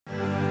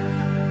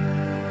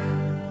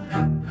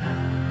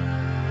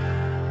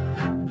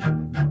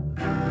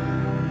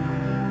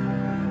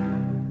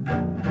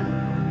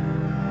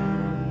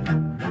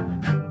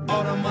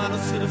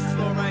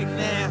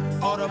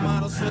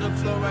models to the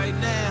floor right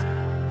now.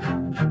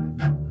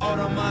 All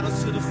the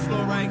models to the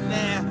floor right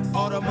now.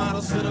 All the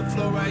models to the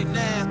floor right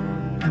now.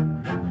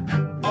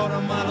 All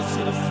the models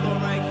to the floor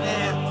right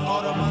now.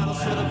 All the models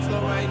to the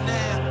floor right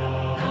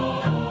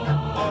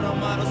now. All the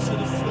models to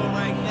the floor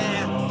right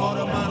now. All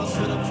the models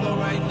to the floor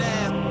right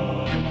now.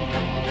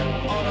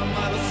 All the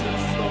models to the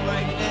floor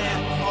right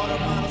now. All the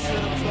models to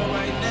the floor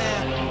right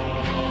now.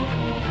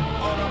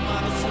 All the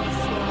models to the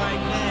floor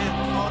right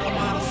now. All the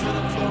models to the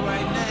floor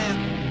right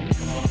now.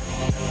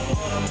 All the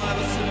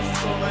models to the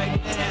floor right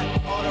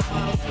now. All the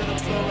models to the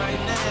floor right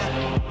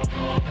now.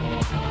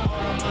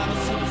 All the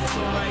models to the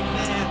floor right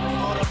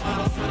now. All the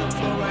models to the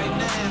floor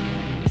right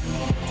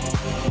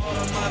now. All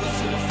the models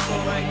to the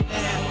floor right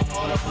now.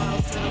 All the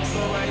models to the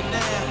floor right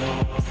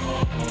now.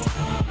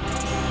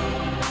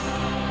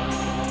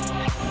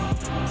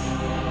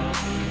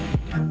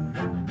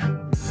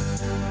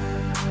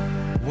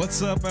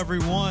 What's up,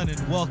 everyone,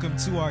 and welcome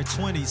to our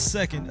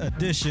 22nd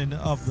edition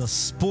of the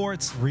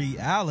Sports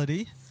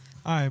Reality.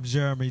 I am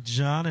Jeremy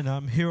John, and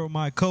I'm here with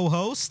my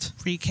co-host,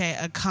 Rike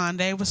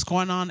Akande. What's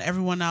going on,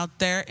 everyone out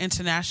there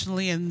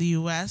internationally in the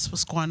U.S.?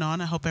 What's going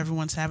on? I hope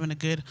everyone's having a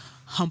good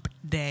hump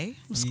day.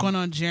 What's going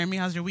on, Jeremy?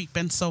 How's your week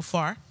been so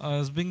far?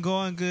 It's been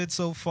going good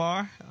so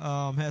far.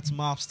 Had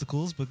some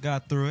obstacles, but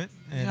got through it.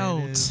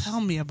 And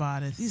Tell me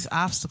about it. These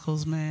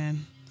obstacles,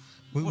 man.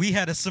 We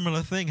had a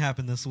similar thing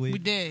happen this week. We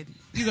did.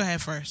 You go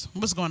ahead first.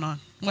 What's going on?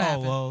 What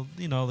happened? Well,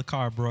 the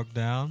car broke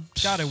down.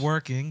 Got it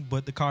working,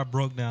 but the car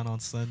broke down on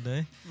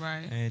Sunday.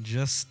 Right. And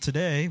just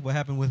today, what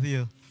happened with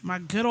you? My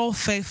good old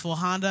faithful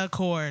Honda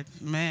Accord,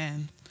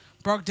 man,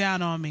 broke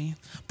down on me.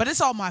 But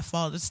it's all my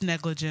fault. It's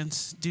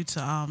negligence due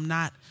to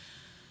not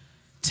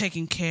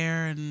taking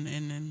care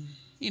and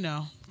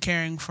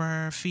caring for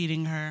her,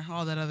 feeding her,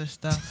 all that other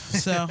stuff.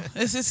 So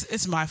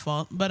it's my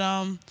fault. But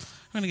I'm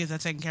going to get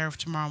that taken care of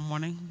tomorrow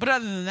morning. But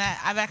other than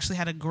that, I've actually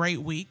had a great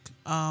week.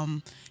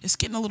 It's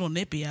getting a little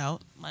nippy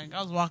out. Like,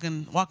 I was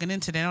walking in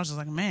today, and I was just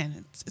like,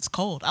 man, it's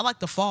cold. I like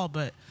the fall,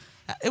 but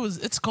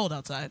it's cold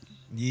outside.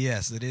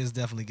 Yes, it is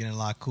definitely getting a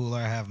lot cooler.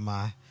 I have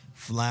my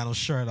flannel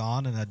shirt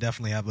on, and I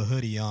definitely have a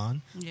hoodie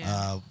on.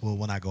 Yeah.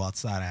 When I go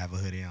outside, I have a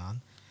hoodie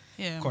on.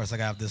 Yeah. Of course, I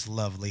have this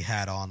lovely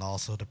hat on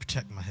also to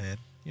protect my head,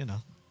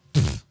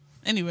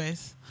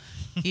 Anyways,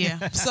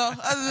 yeah. So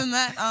other than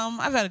that,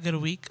 I've had a good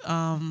week.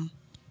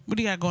 What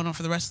do you got going on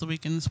for the rest of the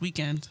week and this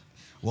weekend?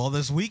 Well,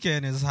 this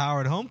weekend is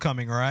Howard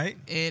Homecoming, right?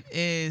 It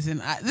is, and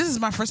this is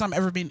my first time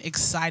ever being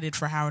excited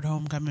for Howard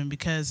Homecoming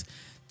because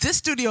this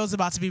studio is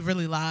about to be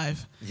really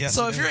live. Yes.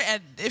 So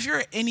if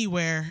you're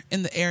anywhere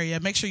in the area,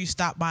 make sure you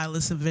stop by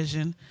Listen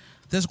Vision.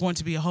 There's going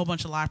to be a whole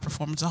bunch of live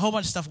performance, a whole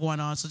bunch of stuff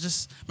going on. So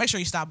just make sure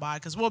you stop by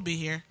because we'll be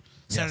here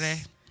Saturday.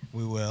 Yes,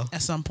 we will.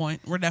 At some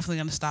point. We're definitely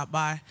going to stop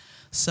by.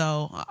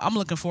 So I'm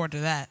looking forward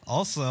to that.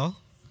 Also,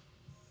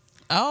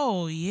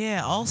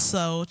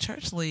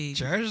 Church League.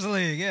 Church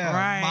League, yeah.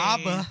 Right.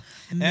 MABA.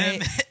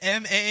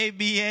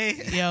 M-A-A-B-A.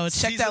 Yo,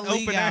 check that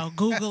league opener. out.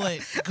 Google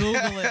it.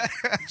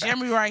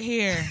 Jeremy right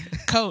here,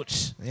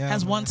 coach,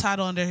 has one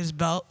title under his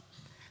belt.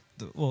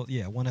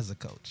 One as a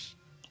coach.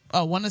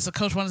 Oh, one is a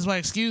coach, one is a player.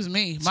 Excuse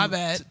me. My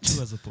bad. Two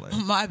as a player.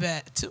 My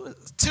bad. Two is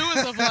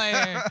a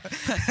player.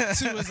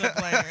 Two is a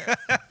player.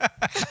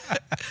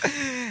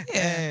 Yeah.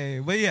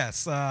 Hey, but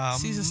yes.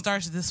 Season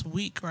starts this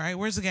week, right?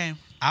 Where's the game?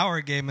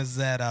 Our game is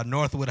at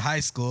Northwood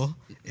High School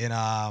in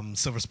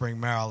Silver Spring,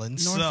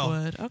 Maryland.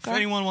 Northwood, so okay. If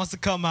anyone wants to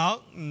come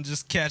out and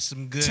just catch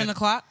some good... 10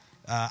 o'clock?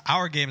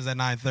 Our game is at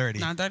 9:30.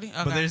 9:30? Okay.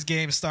 But there's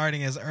games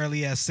starting as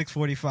early as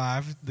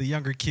 6:45. The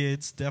younger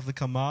kids definitely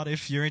come out.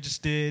 If you're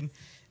interested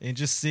in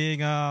just seeing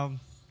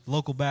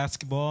local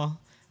basketball,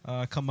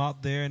 come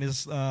out there. And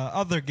there's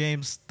other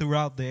games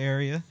throughout the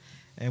area.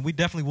 And we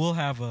definitely will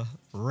have a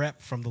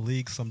rep from the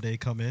league someday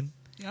come in.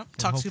 Yep,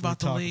 talk to you about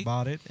the league.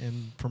 Talk about it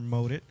and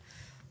promote it.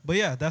 But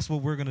yeah, that's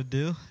what we're going to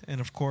do.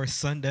 And of course,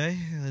 Sunday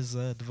is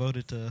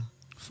devoted to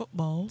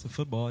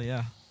football.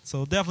 Yeah.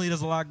 So definitely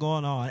there's a lot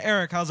going on.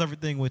 Eric, how's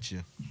everything with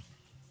you?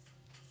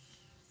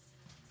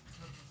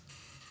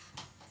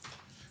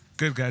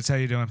 Good, guys. How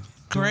you doing?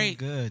 Great.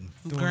 Doing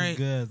Great.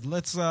 good.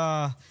 Let's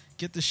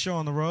get this show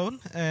on the road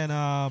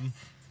and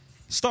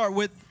start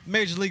with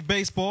Major League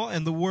Baseball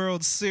and the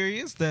World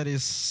Series that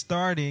is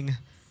starting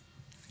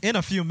in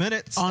a few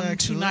minutes.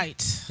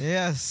 Tonight.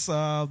 Yes.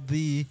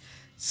 The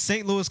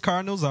St. Louis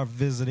Cardinals are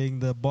visiting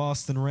the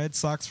Boston Red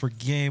Sox for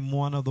Game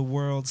 1 of the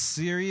World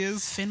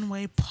Series.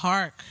 Fenway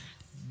Park.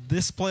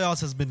 This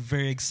playoffs has been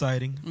very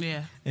exciting.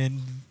 Yeah. And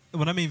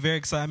when I mean very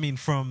exciting, I mean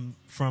from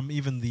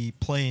even the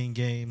playing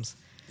games.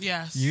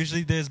 Yes.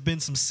 Usually there's been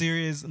some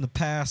series in the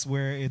past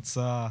where it's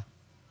a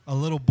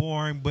little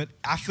boring, but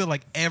I feel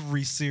like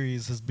every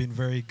series has been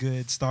very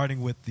good,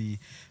 starting with the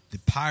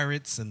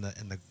Pirates and the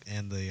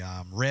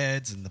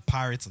Reds and the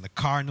Pirates and the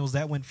Cardinals.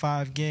 That went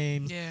 5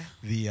 games. Yeah.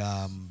 The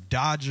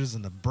Dodgers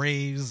and the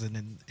Braves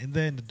and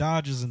then the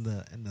Dodgers and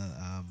the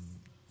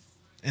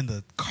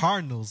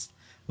Cardinals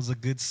was a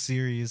good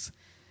series.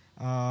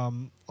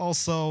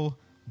 Also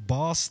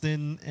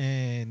Boston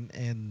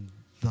and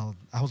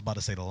I was about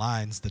to say the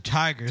Lions, the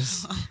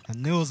Tigers. I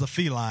knew it was a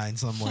feline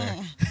somewhere.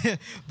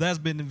 That's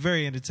been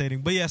very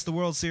entertaining. But yes, the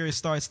World Series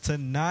starts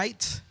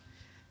tonight.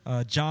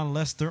 John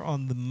Lester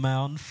on the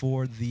mound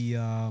for the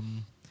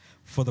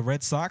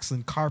Red Sox,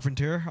 and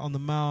Carpenter on the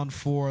mound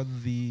for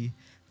the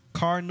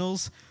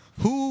Cardinals.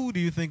 Who do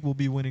you think will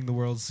be winning the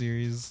World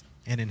Series,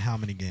 and in how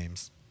many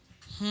games?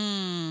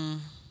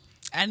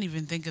 I didn't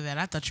even think of that.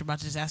 I thought you were about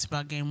to just ask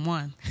about game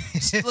one.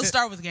 Let's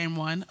start with game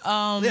one.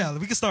 Yeah,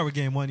 we can start with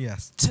game one,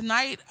 yes.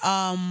 Tonight,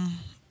 I'm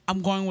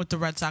going with the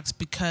Red Sox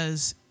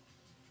because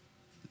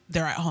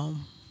they're at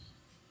home.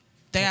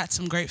 They got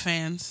some great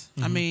fans.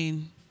 I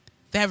mean,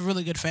 they have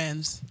really good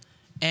fans.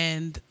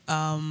 And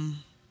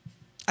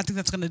I think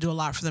that's going to do a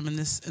lot for them in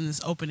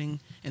this opening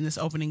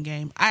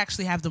game. I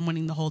actually have them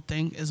winning the whole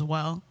thing as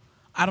well.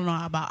 I don't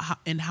know about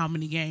in how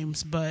many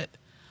games, but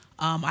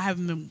I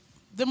have them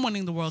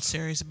winning the World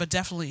Series, but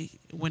definitely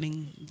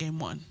winning game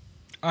one.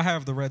 I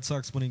have the Red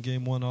Sox winning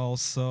game one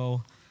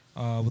also,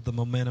 with the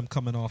momentum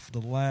coming off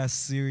the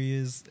last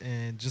series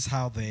and just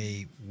how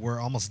they were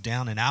almost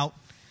down and out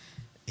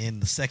in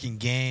the second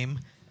game,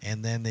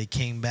 and then they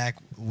came back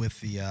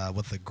with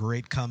a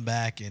great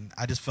comeback, and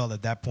I just felt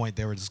at that point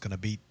they were just going to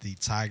beat the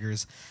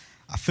Tigers.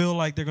 I feel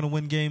like they're going to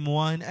win game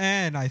one,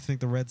 and I think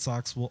the Red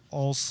Sox will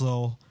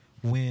also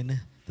win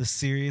the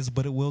series,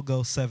 but it will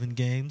go 7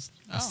 games.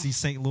 I see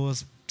St.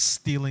 Louis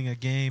stealing a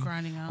game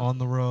on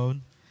the road.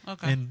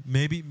 Okay. And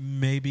maybe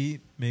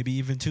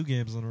even 2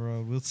 games on the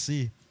road. We'll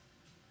see.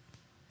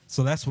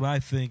 So that's what I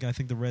think. I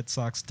think the Red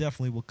Sox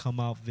definitely will come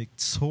out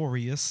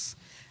victorious.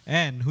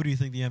 And who do you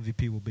think the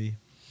MVP will be?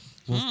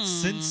 Well,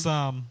 since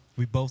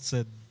we both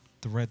said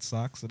the Red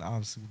Sox, it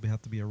obviously would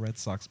have to be a Red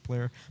Sox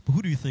player. But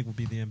who do you think will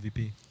be the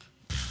MVP?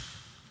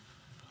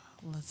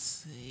 Let's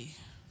see.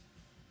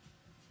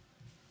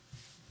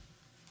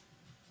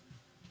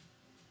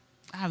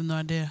 I have no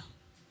idea.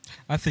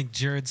 I think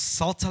Jared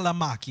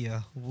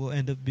Saltalamacchia will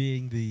end up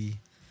being the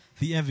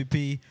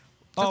MVP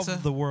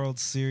of the World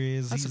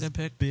Series. That's a good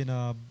pick. He's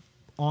been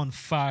on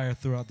fire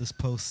throughout this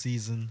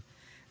postseason,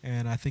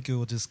 and I think it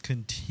will just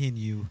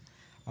continue.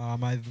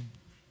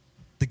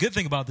 The good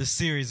thing about this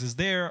series is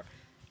there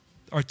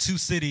are 2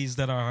 cities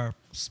that are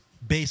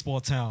baseball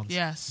towns.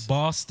 Yes.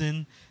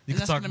 Boston, you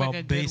can talk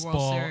about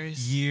baseball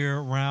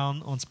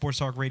year-round on Sports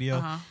Talk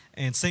Radio,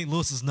 and St.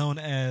 Louis is known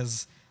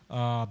as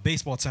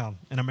baseball town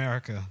in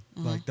America.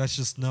 Like, that's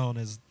just known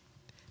as,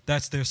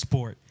 that's their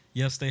sport.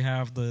 Yes, they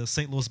have the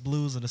St. Louis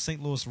Blues and the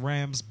St. Louis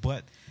Rams,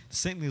 but the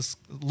St.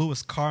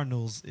 Louis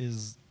Cardinals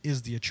is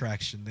the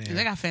attraction there.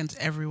 They got fans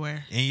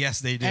everywhere. And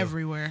yes, they do.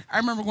 Everywhere. I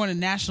remember going to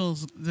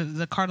Nationals,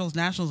 the Cardinals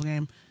Nationals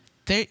game.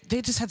 They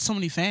just had so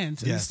many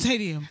fans in the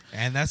stadium.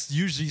 And that's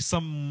usually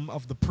some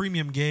of the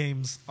premium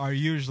games are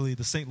usually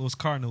the St. Louis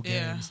Cardinal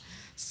games.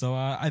 So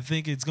I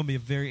think it's going to be a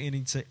very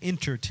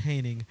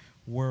entertaining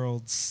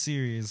World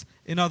Series.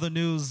 In other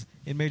news,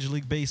 in Major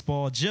League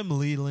Baseball, Jim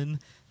Leyland,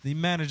 the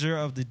manager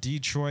of the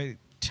Detroit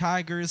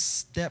Tigers,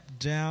 stepped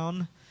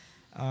down.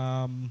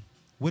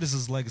 What is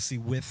his legacy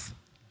with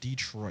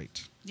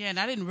Detroit? Yeah, and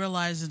I didn't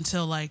realize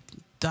until like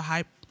the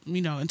hype,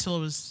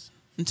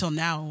 until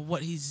now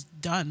what he's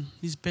done.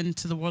 He's been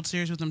to the World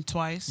Series with them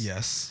twice.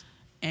 Yes.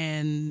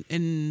 And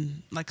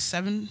in like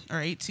 7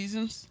 or 8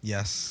 seasons.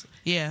 Yes.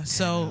 Yeah,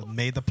 so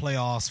made the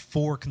playoffs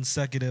 4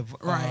 consecutive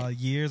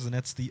years, and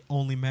that's the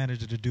only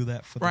manager to do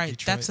that for the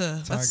Detroit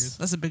Tigers.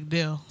 That's a big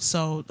deal.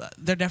 So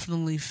they're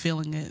definitely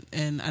feeling it,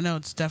 and I know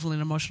it's definitely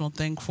an emotional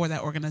thing for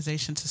that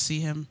organization to see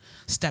him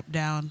step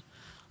down.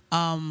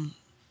 In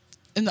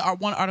the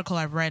one article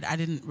I've read, I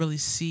didn't really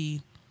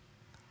see,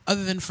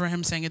 other than for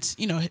him saying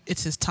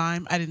it's his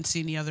time. I didn't see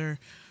any other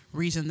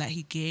reason that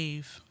he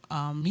gave.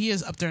 He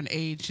is up there in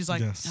age. He's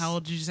like, how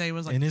old did you say he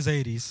was? Like in his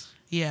 80s.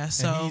 Yeah,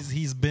 so and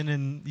he's been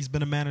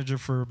a manager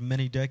for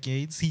many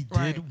decades. He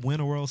did win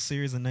a World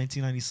Series in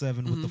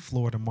 1997 with the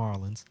Florida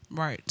Marlins.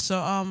 Right.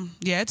 So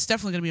it's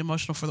definitely going to be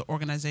emotional for the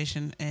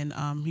organization, and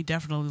he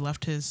definitely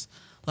left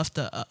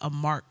a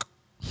mark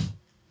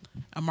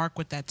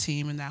with that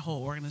team and that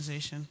whole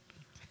organization.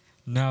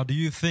 Now, do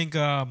you think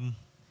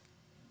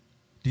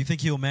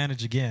he'll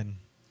manage again?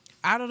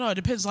 I don't know. It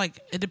depends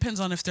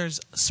on if there's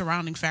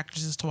surrounding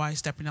factors as to why he's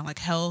stepping down, like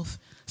health,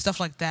 stuff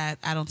like that.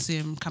 I don't see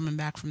him coming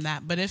back from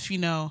that. But if he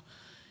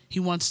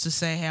wants to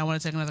say, "Hey, I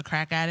want to take another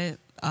crack at it,"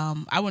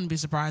 I wouldn't be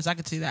surprised. I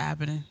could see that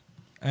happening.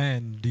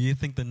 And do you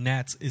think the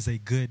Nats is a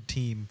good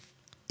team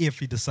if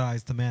he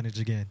decides to manage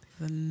again?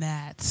 The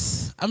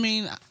Nats. I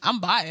mean, I'm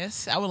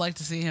biased. I would like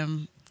to see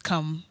him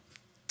come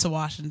to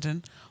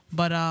Washington,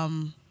 but I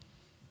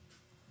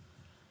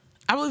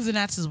believe the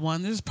Nats is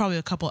one. There's probably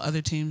a couple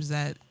other teams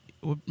that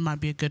might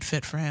be a good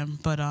fit for him,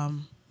 but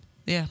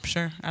yeah,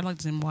 sure. I'd like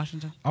to see him in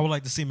Washington. I would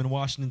like to see him in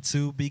Washington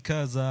too,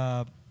 because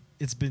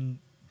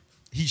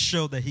he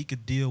showed that he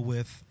could deal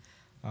with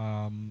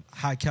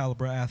high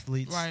caliber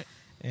athletes. Right.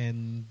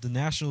 And the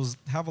Nationals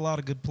have a lot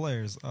of good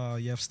players.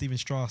 You have Steven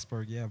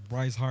Strasburg, you have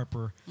Bryce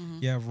Harper,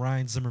 you have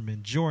Ryan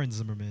Zimmerman, Jordan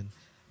Zimmerman,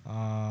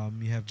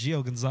 You have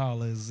Gio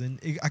Gonzalez, and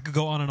I could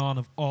go on and on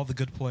of all the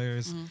good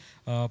players,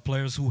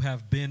 players who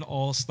have been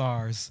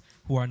all-stars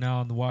who are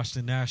now in the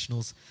Washington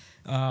Nationals.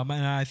 And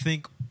I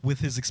think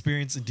with his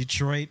experience in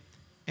Detroit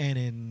and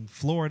in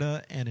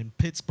Florida and in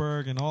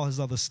Pittsburgh and all his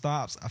other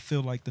stops, I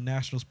feel like the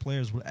Nationals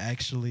players would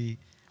actually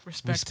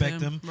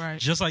respect him, right?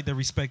 Just like they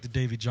respected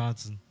Davey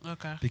Johnson.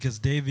 Okay. Because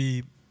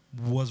Davey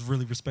was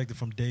really respected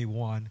from day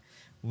one.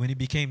 When he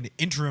became the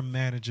interim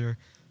manager,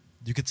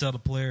 you could tell the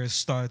players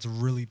started to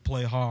really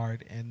play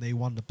hard, and they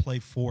wanted to play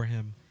for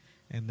him.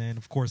 And then,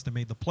 of course, they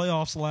made the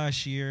playoffs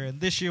last year, and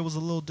this year was a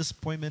little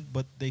disappointment,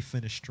 but they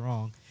finished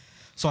strong.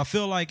 So I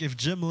feel like if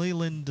Jim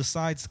Leyland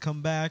decides to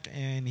come back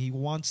and he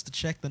wants to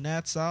check the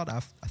Nats out, I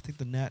think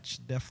the Nats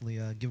should definitely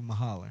give him a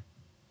holler.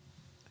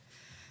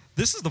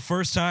 This is the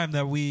first time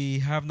that we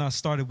have not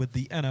started with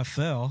the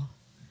NFL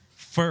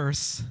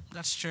first.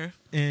 That's true.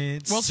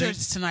 And World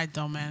Series tonight,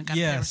 though, man. Got to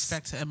pay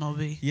respect to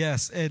MLB.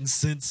 Yes, and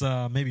since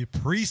maybe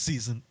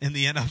preseason in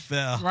the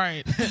NFL.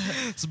 Right.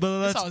 But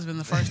That's always been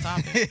the first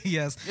topic.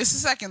 Yes. It's the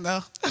second,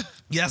 though.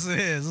 Yes, it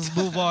is. Let's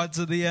move on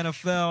to the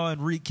NFL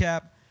and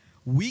recap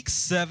Week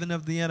 7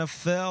 of the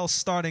NFL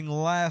starting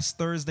last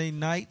Thursday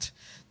night.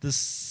 The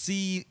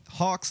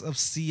Seahawks of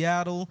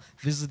Seattle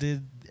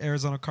visited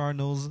Arizona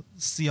Cardinals.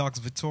 Seahawks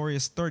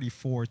victorious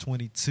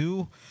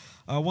 34-22.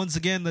 Once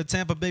again, the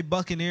Tampa Bay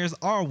Buccaneers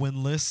are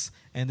winless,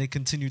 and they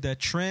continued that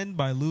trend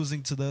by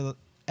losing to the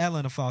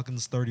Atlanta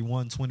Falcons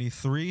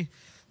 31-23.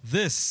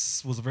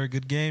 This was a very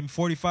good game.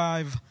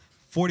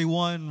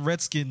 45-41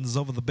 Redskins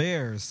over the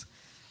Bears.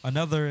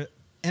 Another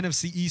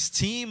NFC East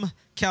team,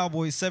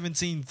 Cowboys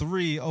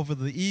 17-3 over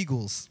the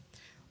Eagles.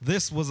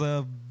 This was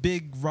a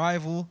big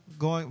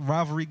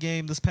rivalry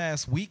game this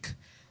past week.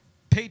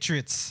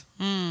 Patriots,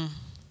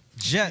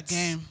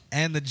 Jets,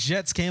 and the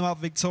Jets came out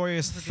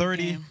victorious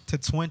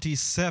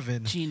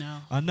 30-27.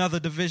 Gino. Another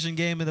division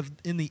game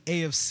in the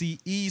AFC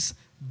East.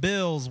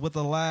 Bills with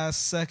the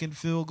last-second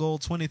field goal,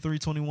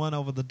 23-21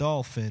 over the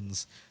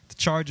Dolphins. The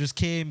Chargers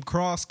came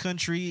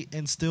cross-country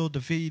and still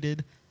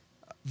defeated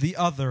the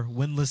other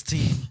winless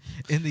team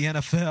in the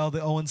NFL, the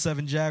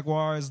 0-7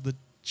 Jaguars. The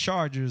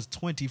Chargers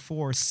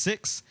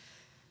 24-6.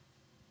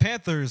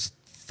 Panthers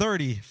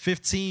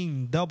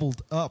 30-15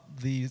 doubled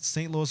up the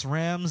St. Louis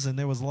Rams, and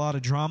there was a lot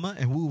of drama,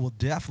 and we will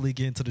definitely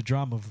get into the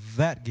drama of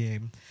that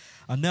game.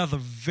 Another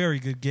very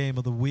good game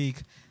of the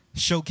week,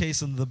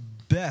 showcasing the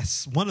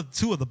best,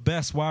 two of the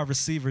best wide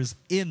receivers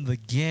in the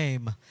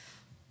game.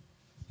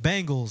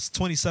 Bengals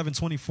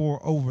 27-24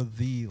 over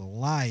the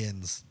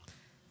Lions.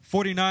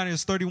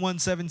 49ers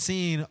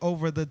 31-17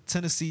 over the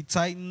Tennessee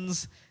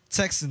Titans.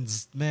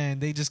 Texans, man,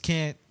 they just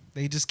can't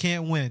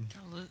win.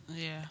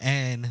 Yeah.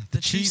 And the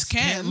Chiefs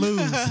can't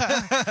lose.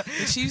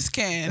 The Chiefs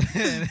can.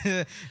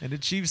 And the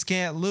Chiefs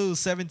can't lose.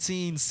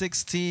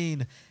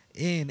 17-16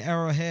 in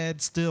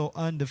Arrowhead, still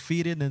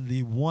undefeated, and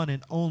the one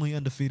and only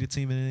undefeated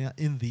team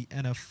in the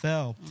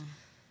NFL.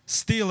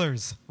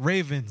 Steelers,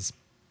 Ravens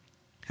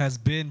has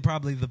been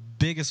probably the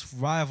biggest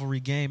rivalry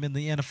game in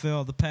the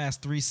NFL the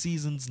past 3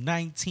 seasons.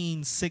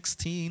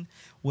 19-16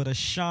 with a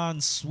Sean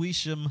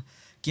Swisham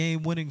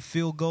game-winning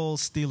field goal.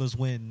 Steelers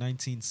win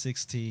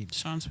 19-16.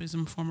 Sean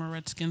Swisham, former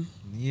Redskin.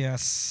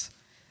 Yes.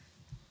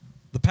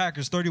 The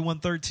Packers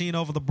 31-13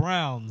 over the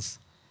Browns.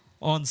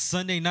 On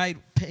Sunday night,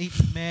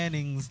 Peyton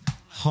Manning's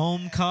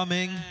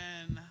homecoming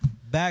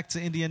back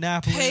to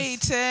Indianapolis.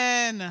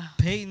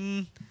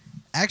 Peyton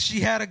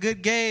actually had a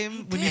good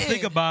game when you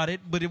think about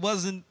it, but it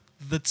wasn't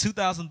the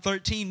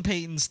 2013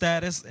 Peyton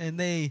status, and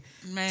they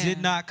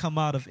did not come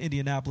out of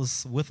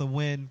Indianapolis with a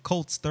win.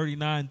 Colts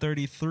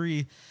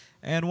 39-33.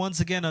 And once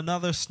again,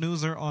 another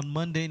snoozer on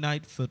Monday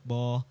Night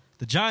Football.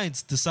 The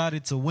Giants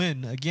decided to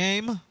win a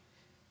game.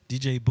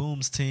 DJ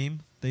Boom's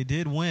team, they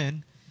did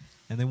win,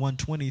 and they won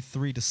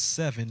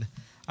 23-7.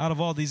 Out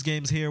of all these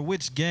games here,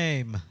 which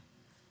game,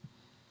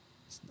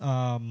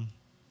 what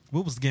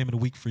was the game of the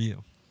week for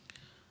you?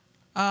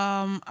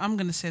 I'm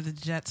going to say the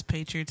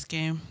Jets-Patriots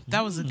game.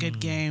 That was a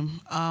good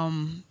game.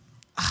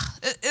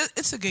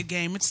 It's a good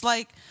game. It's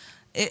like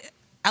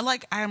I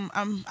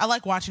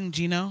like watching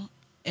Gino,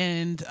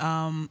 and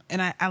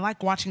I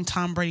like watching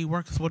Tom Brady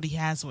work with what he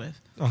has with.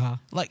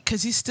 Like,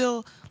 cuz he's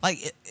still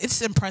like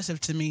it's impressive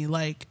to me.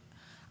 Like,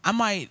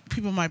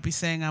 people might be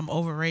saying I'm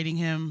overrating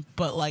him,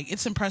 but like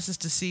it's impressive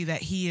to see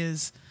that he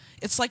is.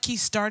 It's like he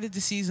started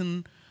the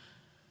season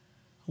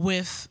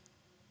with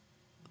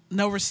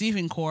no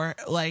receiving core,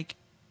 like,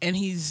 and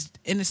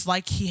it's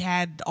like he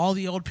had all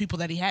the old people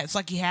that he had. It's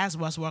like he has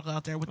Wes Welker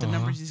out there with the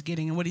numbers he's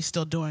getting and what he's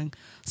still doing.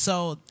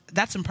 So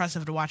that's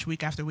impressive to watch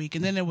week after week.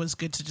 And then it was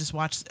good to just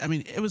watch. I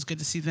mean, it was good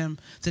to see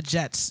the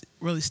Jets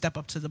really step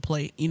up to the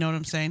plate. You know what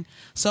I'm saying?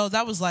 So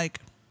that was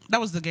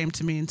the game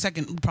to me. And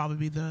second would probably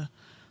be the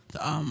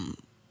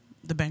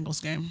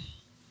Bengals game.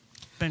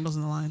 Bengals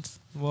and the Lions.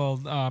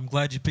 Well, I'm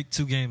glad you picked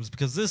two games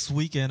because this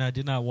weekend I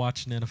did not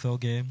watch an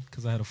NFL game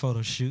because I had a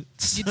photo shoot.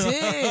 You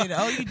did.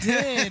 Oh, you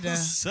did.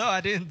 So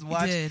I didn't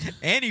watch did.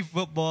 any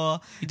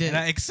football You did.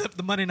 except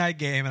the Monday night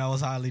game, and I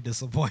was highly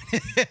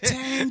disappointed.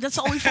 Dang, that's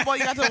the only football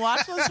you got to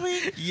watch this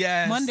week?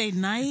 Yes. Monday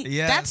night?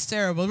 Yes. That's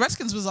terrible.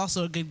 Redskins was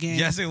also a good game.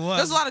 Yes, it was.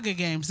 There was a lot of good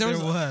games. There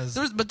was.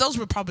 But those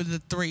were probably the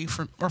three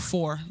or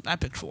four. I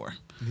picked four.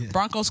 Yeah.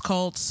 Broncos,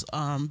 Colts,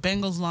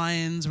 Bengals,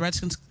 Lions,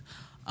 Redskins,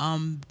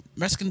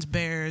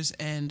 Bears,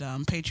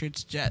 and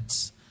Patriots,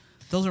 Jets.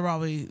 Those are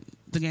probably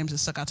the games that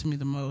stuck out to me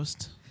the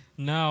most.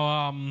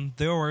 Now,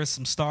 there were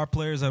some star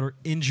players that were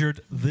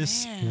injured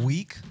this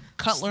week.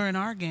 Cutler in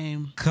our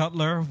game.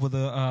 Cutler with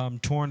a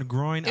torn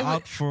groin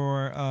out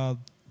for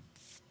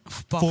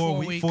About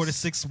 4 to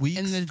 6 weeks.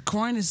 And the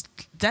groin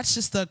that's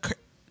just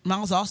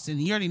Miles Austin.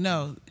 You already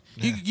know.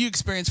 Yeah. You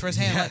experience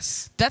firsthand.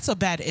 Yes. Like, that's a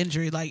bad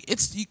injury. Like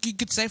you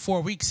could say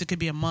 4 weeks. It could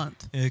be a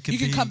month. It could you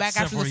can be come back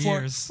after the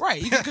 4 years.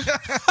 Right. You can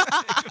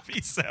It could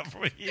be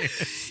several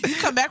years. you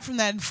come back from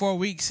that in 4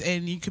 weeks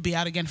and you could be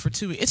out again for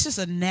 2 weeks. It's just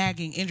a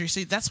nagging injury.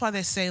 See, that's why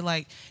they say,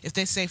 like, if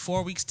they say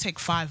 4 weeks, take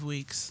 5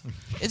 weeks.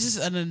 It's just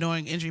an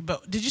annoying injury.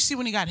 But did you see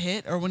when he got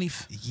hit or when he?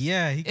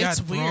 Yeah, he got It's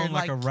thrown weird,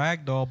 like a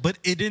rag doll, but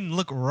it didn't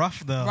look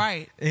rough though.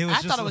 Right. It was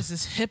I just thought it was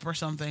his hip or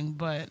something,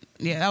 but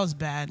yeah, that was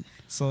bad.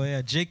 So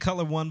yeah, Jay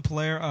Cutler one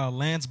player,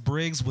 Lance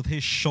Briggs with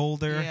his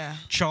shoulder, Yeah.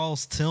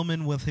 Charles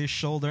Tillman with his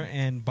shoulder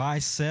and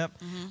bicep.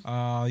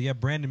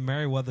 Brandon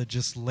Merriweather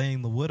just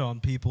laying the wood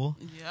on people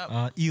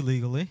Yep.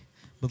 illegally,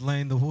 but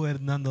laying the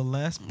wood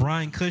nonetheless.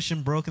 Brian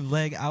Cushing broken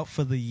leg out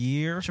for the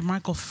year.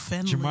 Jermichael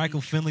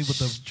Finley with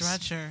the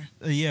stretcher.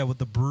 with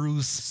the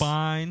bruised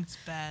spine. It's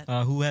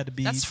bad. Who had to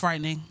be That's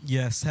frightening.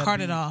 had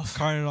Carted to be off.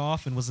 carted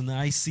off and was in the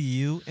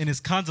ICU and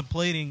is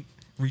contemplating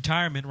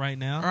retirement right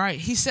now. All right.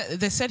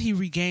 They said he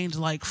regained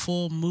like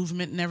full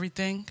movement and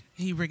everything.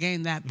 He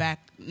regained that back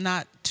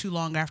not too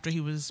long after he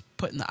was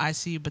put in the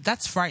ICU, but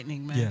that's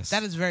frightening, man. Yes.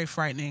 That is very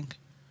frightening.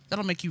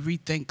 That'll make you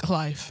rethink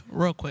life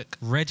real quick.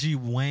 Reggie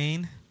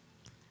Wayne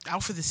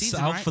Out for the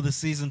season, out right? for the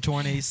season,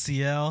 torn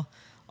ACL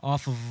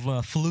off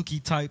of fluky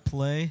type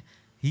play.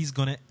 He's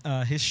gonna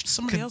his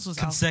Somebody else was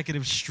out.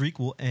 consecutive streak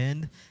will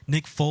end.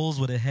 Nick Foles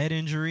with a head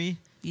injury.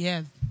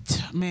 Yeah,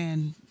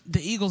 man.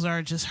 The Eagles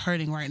are just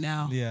hurting right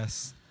now.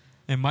 Yes,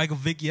 and Michael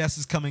Vick, yes,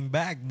 is coming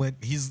back, but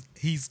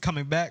he's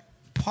coming back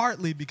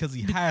partly because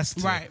he has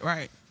to.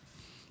 Right.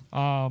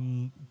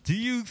 Do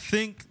you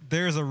think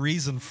there's a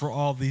reason for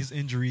all these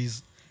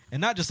injuries? And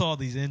not just all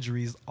these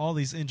injuries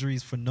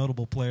for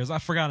notable players. I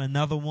forgot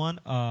another one.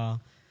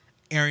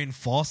 Arian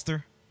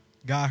Foster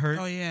got hurt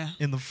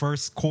in the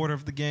first quarter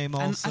of the game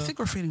also. And I think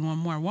we're forgetting one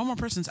more. One more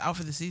person's out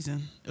for the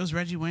season. It was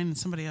Reggie Wayne and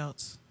somebody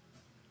else.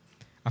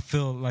 I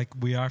feel like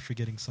we are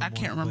forgetting someone. I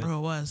can't remember who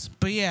it was.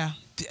 But yeah,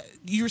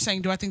 you were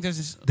saying, do I think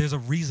there's a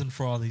reason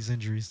for all these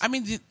injuries? I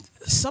mean,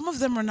 some of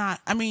them are not.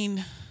 I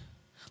mean,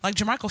 like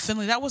Jermichael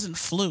Finley, that wasn't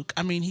fluke.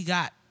 I mean, he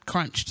got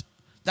crunched.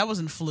 That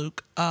wasn't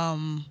fluke.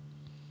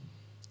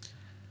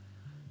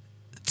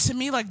 To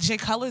me, like Jay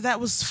Cutler, that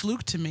was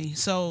fluke to me.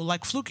 So,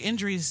 like, fluke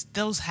injuries,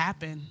 those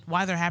happen.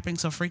 Why they're happening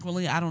so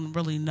frequently, I don't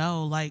really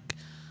know. Like,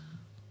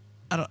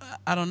 I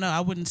don't know. I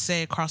wouldn't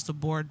say across the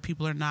board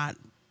people are not,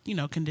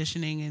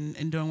 conditioning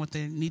and doing what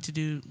they need to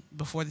do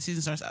before the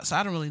season starts. So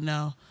I don't really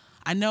know.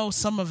 I know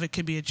some of it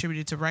could be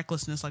attributed to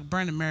recklessness. Like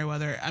Brandon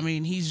Merriweather, I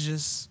mean,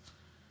 he's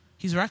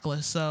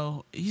reckless.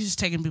 So he's just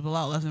taking people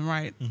out left and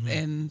right. Mm-hmm.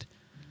 And,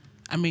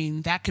 I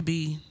mean, that could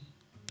be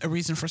a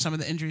reason for some of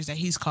the injuries that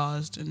he's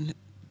caused and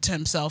to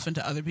himself and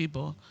to other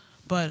people.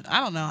 But I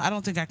don't know. I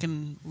don't think I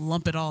can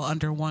lump it all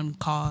under one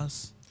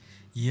cause.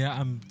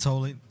 Yeah,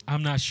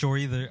 I'm not sure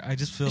either. I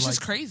just feel it's like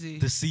just crazy.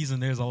 This season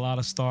there's a lot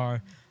of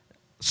star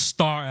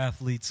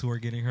athletes who are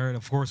getting hurt.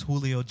 Of course,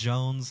 Julio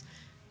Jones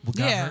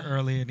got hurt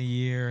early in the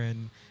year,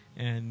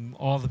 and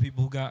all the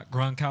people who got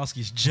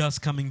Gronkowski's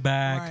just coming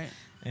back. Right.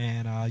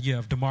 And you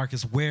have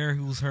DeMarcus Ware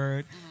who's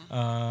hurt,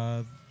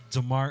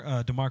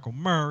 DeMarco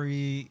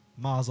Murray,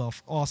 Miles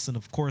Austin,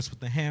 of course, with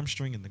the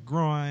hamstring and the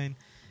groin.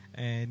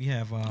 And you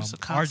have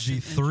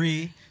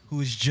RG3 who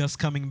is just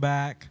coming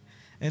back.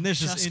 And there's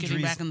just injuries.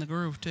 Getting back in the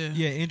groove, too.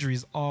 Yeah,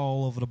 injuries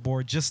all over the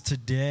board. Just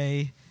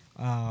today,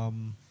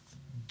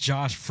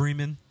 Josh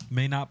Freeman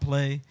may not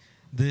play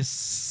this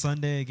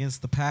Sunday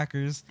against the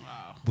Packers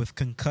with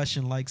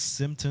concussion-like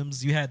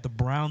symptoms. You had the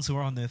Browns who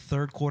are on their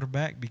third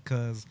quarterback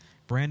because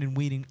Brandon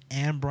Weeding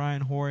and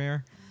Brian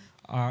Hoyer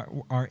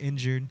are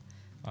injured.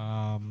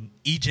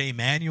 E.J.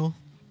 Manuel.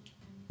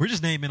 We're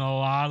just naming a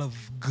lot of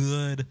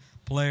good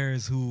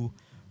players who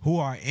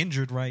are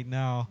injured right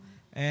now.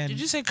 And did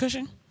you say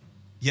Cushing?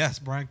 Yes,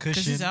 Brian Cushing.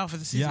 Because he's out for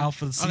the season. Yeah, out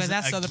for the season. Okay,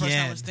 that's the other person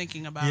I again. was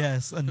thinking about.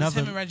 Yes, another. It was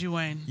him and Reggie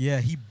Wayne. Yeah,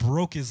 he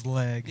broke his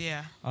leg.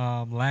 Yeah.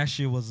 Last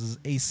year was his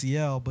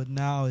ACL, but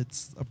now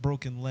it's a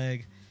broken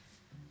leg.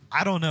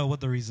 I don't know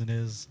what the reason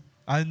is.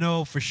 I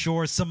know for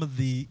sure some of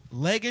the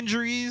leg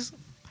injuries,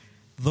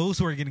 those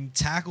who are getting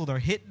tackled or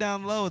hit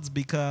down low, it's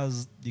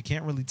because you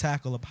can't really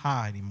tackle up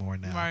high anymore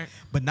now. Right.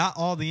 But not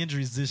all the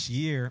injuries this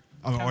year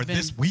or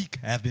this week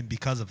have been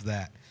because of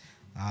that.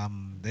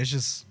 There's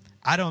just,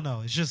 I don't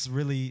know. It's just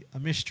really a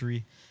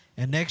mystery.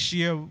 And next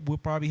year, we'll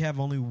probably have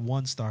only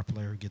one star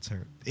player who gets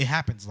hurt. It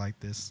happens like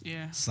this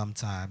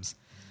sometimes.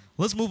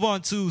 Let's move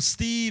on to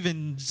Steve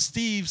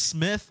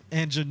Smith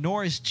and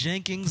Janoris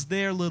Jenkins,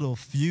 their little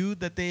feud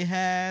that they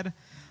had.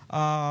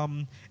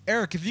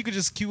 Eric, if you could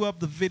just cue up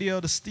the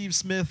video to Steve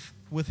Smith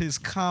with his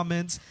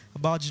comments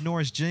about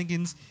Janoris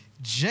Jenkins.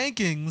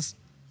 Jenkins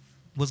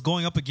was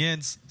going up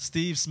against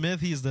Steve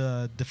Smith. He's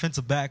the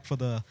defensive back for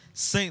the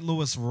St.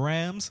 Louis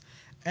Rams.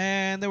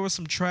 And there was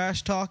some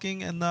trash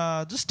talking. And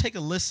just take a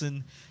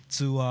listen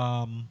to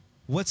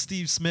what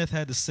Steve Smith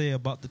had to say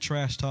about the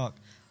trash talk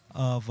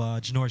of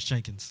Janoris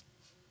Jenkins.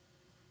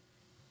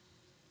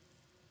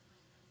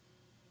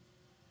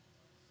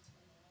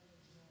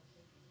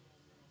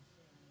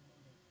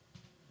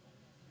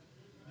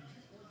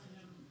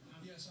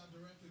 Yes, I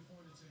directly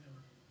pointed to him.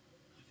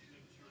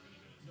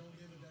 Don't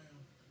give a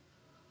damn.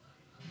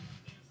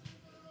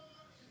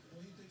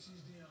 Well, he thinks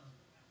he's Deion.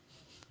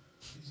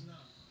 He's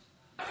not.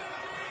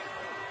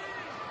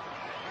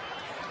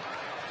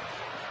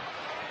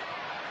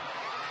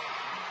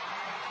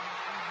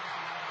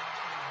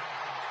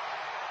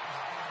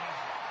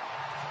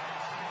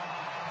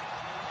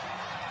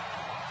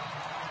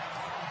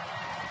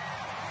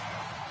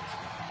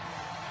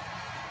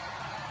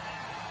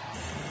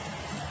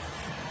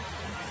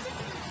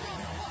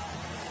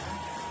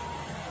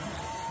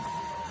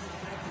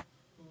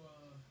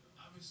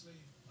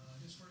 Obviously,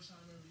 his first time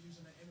ever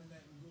using the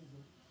internet and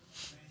Google,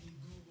 and he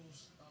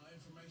Googles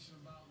information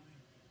about me,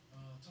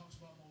 talks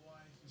about my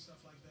wife and stuff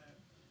like that,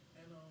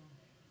 and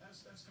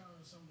that's kind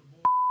of some of the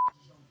bull I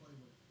just don't play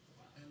with,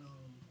 and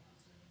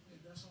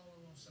that's all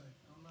I'm gonna say.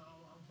 I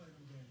don't play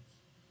them games.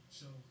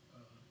 So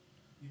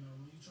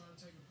when you try to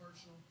take it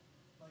personal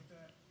like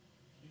that,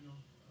 I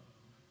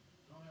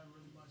don't have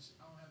really much.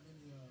 I don't have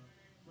any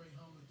great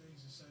humbling things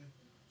to say.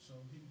 So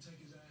he can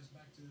take his ass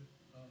back to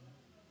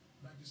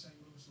St.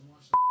 Louis and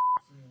watch the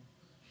film,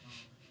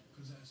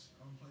 because I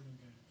don't play them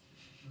games.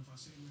 And if I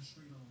see him in the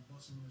street, I'm gonna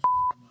bust him in his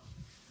mouth.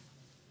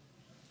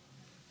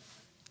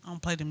 I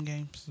don't play them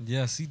games.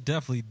 Yes, he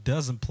definitely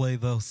doesn't play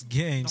those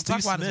games.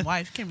 Don't talk about his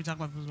wife. You can't be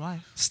talking about his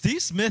wife.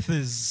 Steve Smith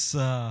is,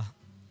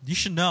 you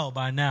should know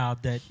by now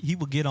that he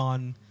will get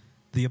on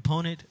the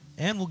opponent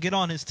and will get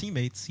on his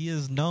teammates. He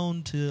is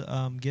known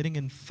to getting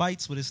in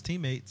fights with his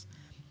teammates.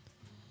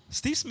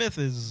 Steve Smith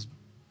is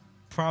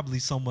probably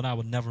someone I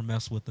would never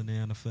mess with in the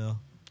NFL.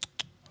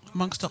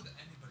 Amongst them.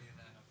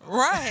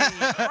 Right.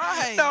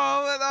 No,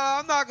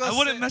 I'm not going to I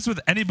wouldn't mess with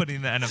anybody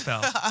in the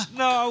NFL.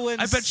 No, I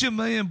wouldn't. I bet you $1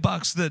 million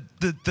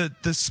that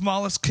the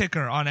smallest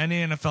kicker on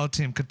any NFL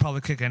team could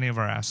probably kick any of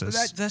our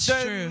asses. That's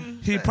true.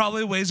 He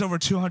probably weighs over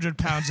 200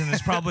 pounds and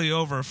is probably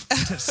over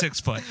 6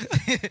 foot.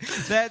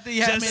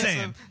 Just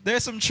saying.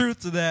 There's some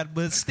truth to that,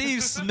 but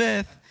Steve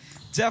Smith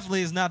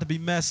definitely is not to be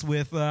messed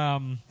with.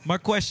 My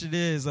question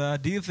is,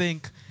 do you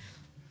think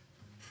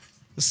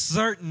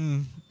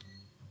certain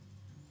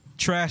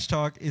trash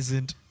talk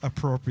isn't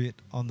appropriate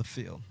on the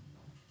field?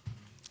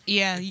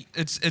 Yeah.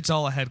 It's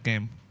all a head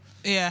game.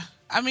 Yeah.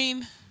 I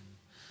mean,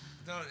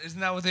 isn't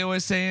that what they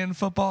always say in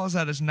football? Is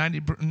that it's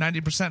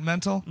 90%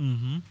 mental?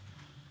 Mm-hmm.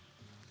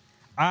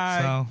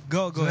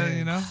 Go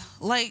ahead.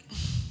 Like,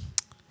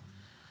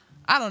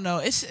 I don't know.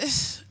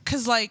 It's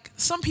because like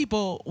some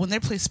people when they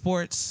play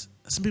sports,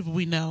 some people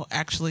we know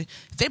actually,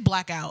 they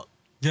black out.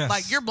 Yes.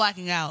 Like, you're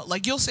blacking out.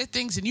 Like, you'll say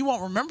things and you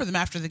won't remember them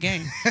after the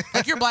game.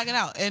 Like, you're blacking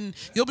out. And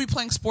you'll be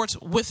playing sports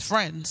with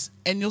friends.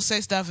 And you'll say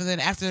stuff and then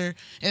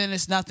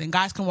it's nothing.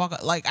 Guys can walk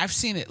up. Like, I've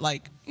seen it,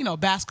 like,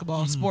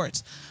 basketball and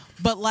sports.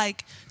 But,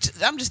 like,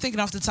 I'm just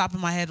thinking off the top of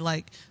my head,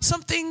 like,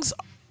 some things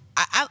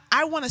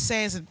I want to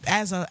say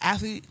as an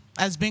athlete,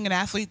 as being an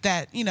athlete,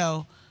 that,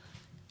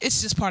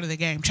 it's just part of the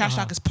game. Trash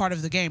talk is part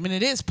of the game. And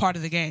it is part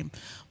of the game.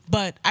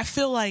 But I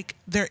feel like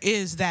there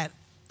is that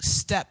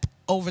step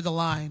over the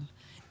line.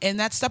 And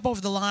that step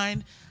over the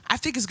line, I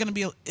think is going to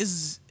be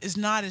is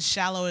not as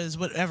shallow as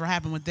whatever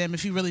happened with them.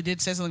 If he really did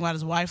say something about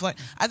his wife, like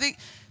I think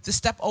the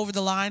step over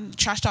the line,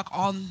 trash talk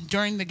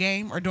during the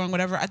game or during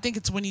whatever. I think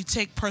it's when you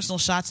take personal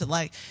shots at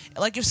like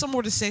if someone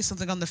were to say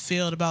something on the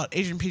field about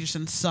Adrian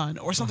Peterson's son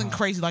or something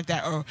crazy like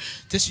that, or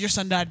your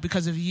son died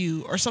because of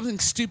you, or something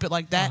stupid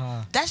like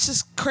that. That's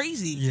just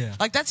crazy. Yeah,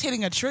 like that's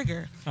hitting a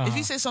trigger. If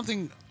he says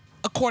something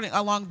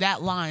along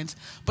that lines,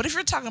 but if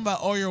you're talking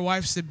about your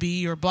wife's a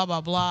B or blah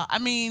blah blah, I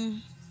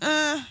mean.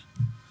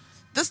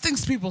 Those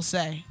things people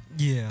say.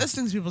 Yeah. Those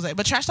things people say.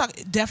 But trash talk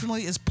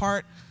definitely is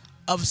part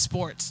of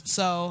sports.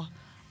 So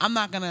I'm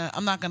not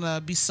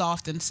gonna be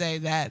soft and say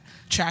that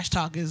trash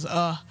talk is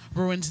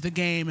ruins the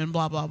game and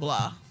blah blah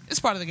blah. It's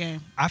part of the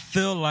game. I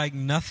feel like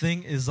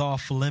nothing is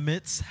off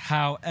limits.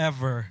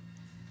 However,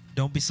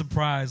 don't be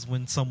surprised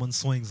when someone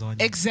swings on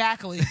you.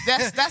 Exactly.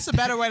 That's a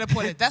better way to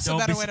put it. That's a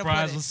better way to put it. Don't be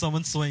surprised when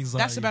someone swings on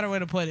you. That's a better way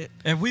to put it.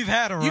 And we've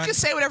had a run. You can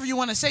say whatever you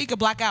want to say. You can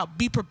black out.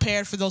 Be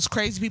prepared for those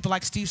crazy people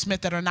like Steve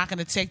Smith that are not going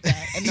to take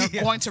that. And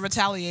they're going to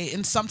retaliate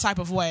in some type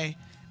of way.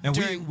 And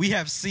we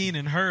have seen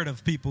and heard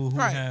of people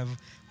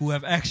who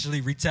have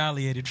actually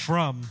retaliated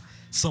from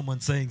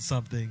someone saying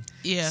something.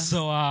 Yeah.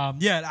 So,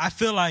 I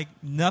feel like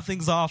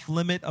nothing's off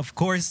limit. Of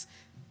course,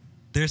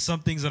 there's some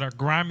things that are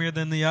grimier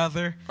than the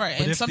other. Right,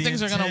 but and if some the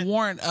things are going to intent-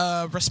 warrant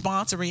a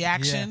response, a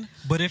reaction. Yeah.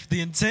 But if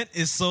the intent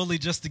is solely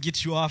just to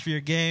get you off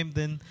your game,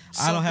 then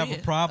I So don't have be a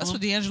it. problem. That's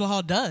what D'Angelo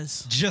Hall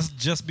does.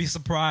 Just be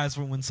surprised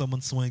when someone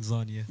swings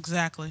on you.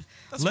 Exactly.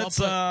 That's Let's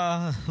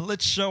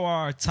let's show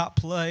our top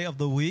play of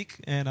the week,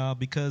 and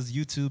because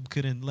YouTube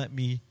couldn't let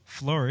me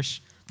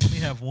flourish, we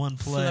have one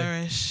play.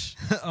 flourish.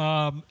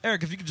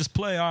 Eric, if you could just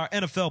play our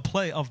NFL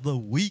play of the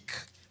week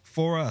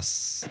for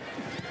us.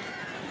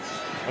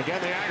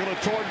 Again, the angle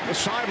toward the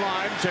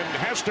sidelines, and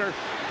Hester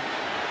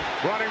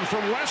running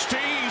from west to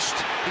east.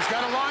 He's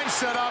got a line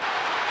set up.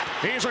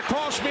 He's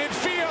across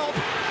midfield,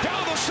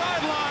 down the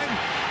sideline.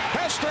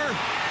 Hester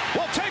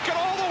will take it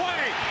all the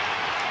way.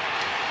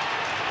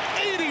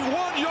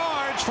 81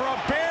 yards for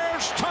a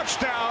Bears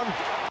touchdown.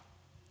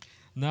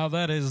 Now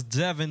that is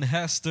Devin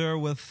Hester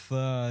with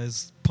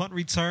his punt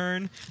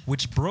return,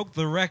 which broke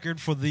the record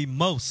for the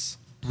most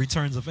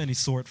returns of any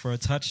sort for a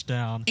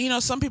touchdown. You know,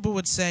 some people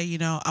would say, you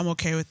know, I'm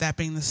okay with that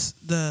being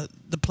the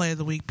play of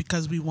the week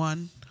because we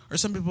won. Or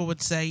some people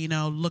would say, you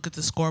know, look at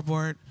the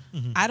scoreboard.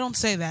 Mm-hmm. I don't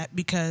say that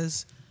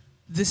because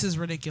this is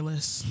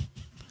ridiculous.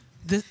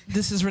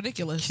 This is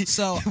ridiculous.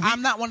 So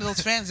I'm not one of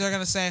those fans that are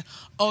going to say,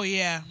 oh,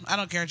 yeah, I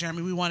don't care,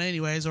 Jeremy, we won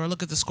anyways, or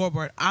look at the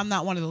scoreboard. I'm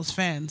not one of those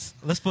fans.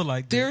 Let's put it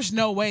like this. There's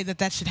no way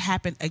that should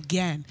happen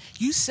again.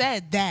 You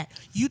said that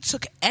you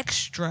took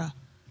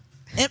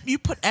you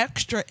put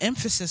extra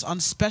emphasis on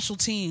special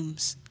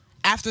teams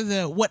after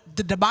the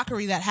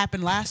debauchery that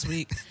happened last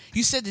week.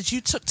 You said that you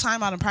took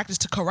time out in practice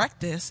to correct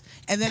this,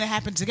 and then it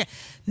happens again.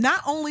 Not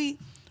only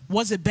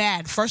was it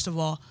bad, first of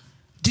all,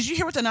 did you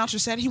hear what the announcer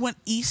said? He went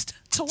east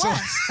to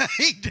west.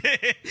 He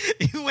did.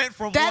 He went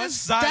from one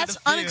side that's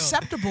of the field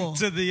unacceptable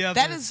to the other.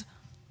 That is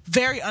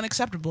very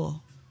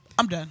unacceptable.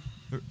 I'm done.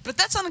 But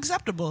that's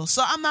unacceptable.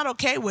 So I'm not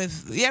okay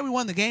with, we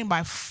won the game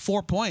by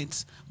 4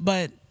 points,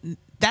 but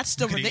that's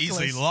still Could have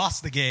ridiculous. easily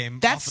lost the game.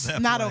 That's off of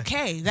that not play.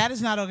 okay. That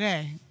is not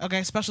okay.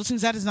 Okay, special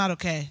teams, that is not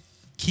okay.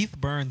 Keith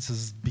Burns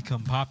has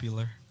become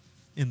popular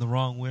in the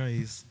wrong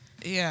ways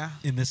Yeah.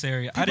 in this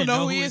area. I People didn't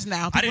know who he is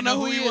now. I People didn't know know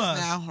who he who he is was.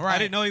 now. I Right.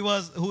 didn't know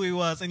who he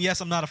was. And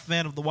yes, I'm not a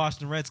fan of the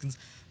Washington Redskins,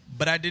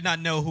 but I did not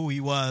know who he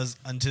was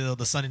until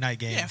the Sunday night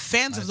game. Yeah,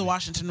 fans of the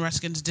Washington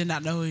Redskins did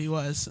not know who he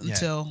was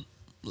until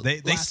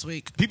last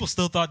week. People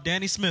still thought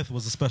Danny Smith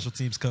was a special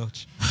teams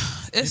coach.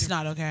 It's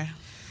not okay.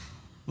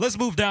 Let's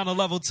move down a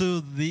level to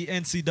the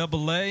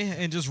NCAA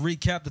and just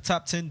recap the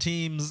top 10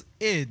 teams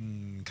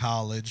in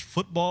college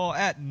football.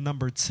 At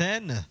number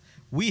 10,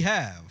 we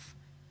have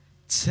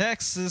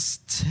Texas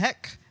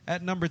Tech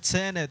at number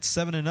 10 at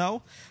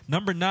 7-0.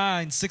 Number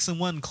 9,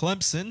 6-1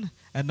 Clemson.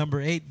 At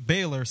number 8,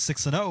 Baylor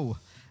 6-0.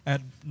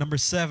 At number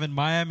 7,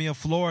 Miami of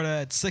Florida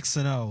at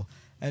 6-0.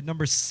 At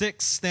number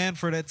 6,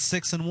 Stanford at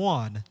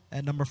 6-1.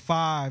 At number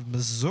 5,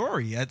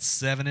 Missouri at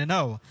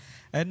 7-0.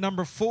 At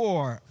number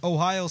 4,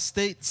 Ohio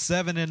State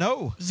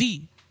 7-0.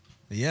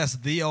 Yes,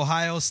 the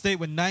Ohio State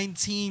with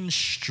 19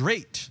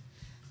 straight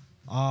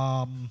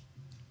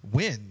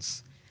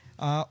wins.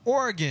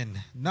 Oregon,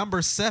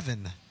 number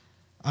 3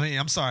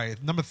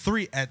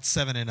 at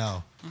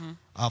 7-0.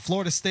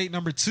 Florida State,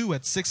 number 2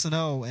 at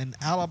 6-0. And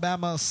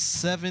Alabama,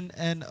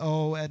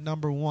 7-0 at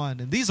number 1.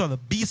 And these are the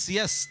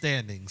BCS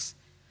standings.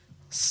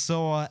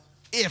 So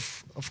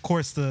if, of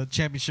course, the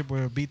championship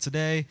were to be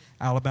today,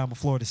 Alabama,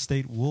 Florida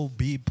State will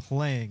be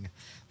playing.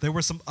 There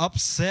were some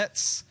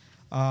upsets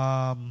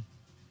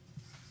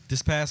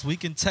this past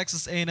weekend.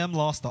 Texas A&M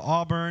lost to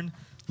Auburn.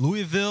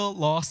 Louisville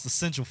lost to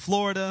Central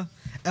Florida.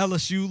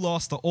 LSU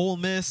lost to Ole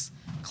Miss.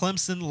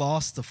 Clemson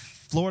lost to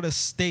Florida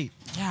State.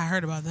 Yeah, I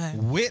heard about that.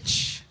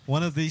 Which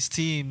one of these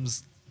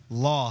teams'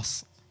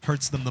 loss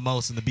hurts them the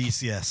most in the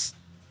BCS?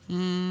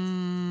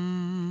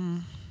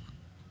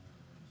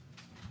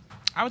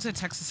 I would say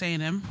Texas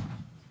A&M.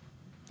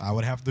 I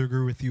would have to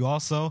agree with you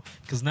also,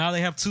 because now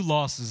they have 2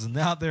 losses, and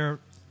now they're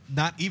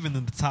not even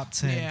in the top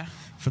 10. Yeah.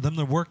 For them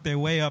to work their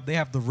way up, they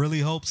have to really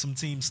hope some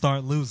teams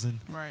start losing.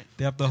 Right.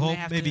 They have to And they hope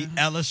have maybe to-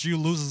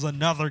 LSU loses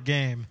another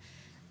game.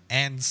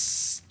 And,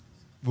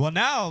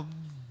 now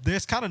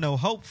there's kind of no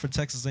hope for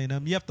Texas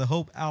A&M. You have to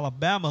hope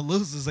Alabama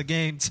loses a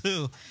game,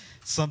 too,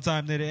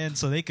 sometime near the end,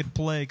 so they could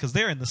play, because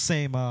they're in the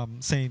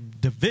same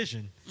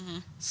division.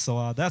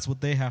 So that's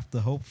what they have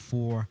to hope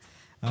for.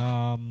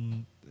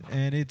 And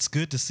it's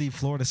good to see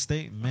Florida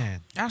State,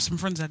 man. I have some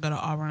friends that go to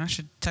Auburn. I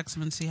should text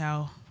them and see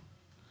how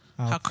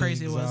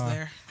crazy it things was are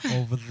there.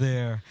 over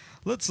there.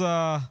 Let's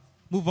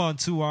move on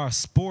to our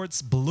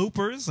sports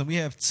bloopers, and we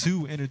have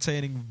 2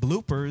 entertaining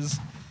bloopers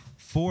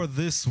for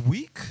this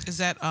week. Is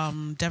that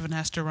Devin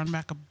Hester run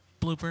back a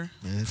blooper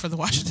for the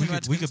Washington We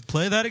Redskins? could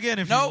play that again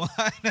if Nope. you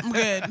want. I'm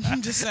good.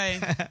 I'm just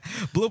saying.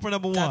 Blooper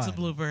number 1. That's a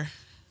blooper.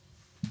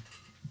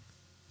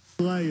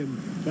 Play, and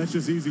that's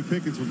just easy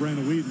pickings for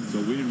Brandon Whedon. So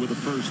Whedon with a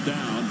first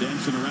down,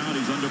 dancing around,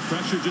 he's under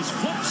pressure, just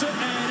flips it,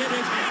 and it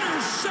is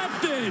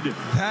intercepted.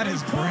 That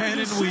is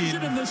Brandon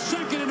Whedon, In the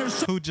second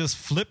interception. who just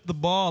flipped the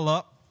ball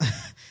up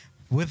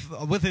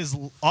with his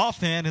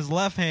offhand, his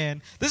left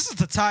hand. This is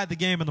to tie the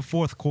game in the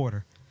fourth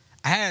quarter.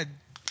 I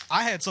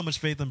had so much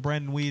faith in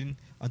Brandon Weeden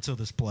until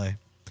this play.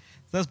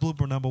 That's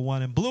blooper number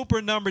 1. And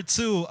blooper number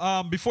 2,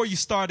 before you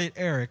started,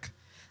 Eric,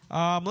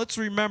 let's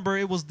remember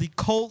it was the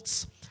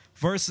Colts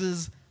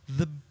versus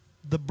the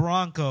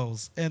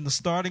Broncos. And the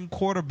starting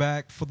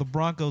quarterback for the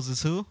Broncos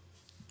is who?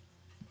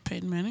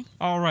 Peyton Manning.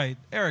 All right.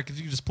 Eric, if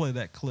you could just play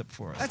that clip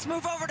for us. Let's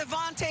move over to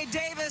Vontae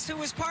Davis, who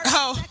was part of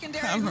the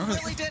secondary, who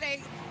really did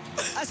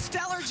a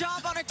stellar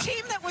job on a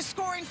team that was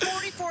scoring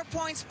 44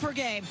 points per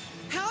game.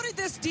 How did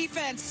this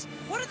defense,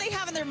 what do they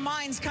have in their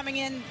minds coming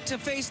in to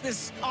face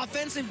this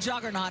offensive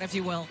juggernaut, if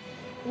you will?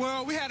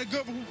 Well, we had a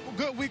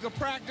good week of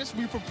practice.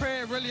 We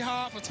prepared really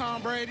hard for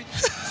Tom Brady.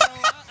 So I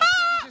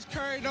think we just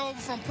carried over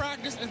from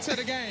practice into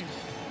the game.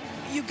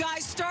 You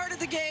guys started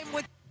the game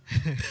with...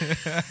 Yo,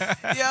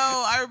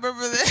 I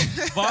remember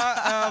that.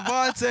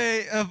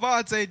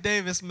 Vontae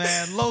Davis,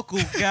 man, local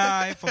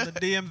guy from the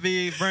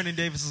DMV, Vernon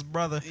Davis's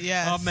brother.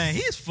 Yes. Oh, man,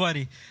 he's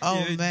funny.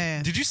 Oh,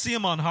 man. Did you see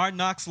him on Hard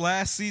Knocks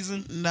last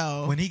season?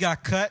 No. When he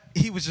got cut,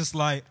 he was just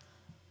like,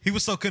 he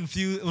was so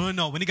confused. Well,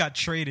 no, when he got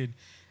traded,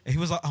 and he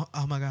was like,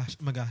 oh my gosh.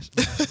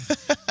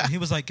 And he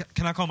was like,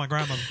 can I call my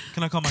grandmother?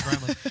 Can I call my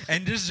grandmother?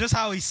 And this is just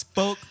how he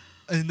spoke.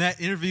 In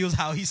that interview is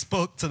how he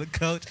spoke to the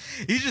coach.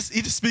 He just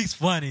speaks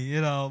funny,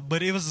 you know.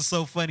 But it was just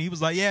so funny. He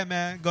was like, "Yeah,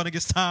 man, going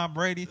against Tom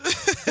Brady."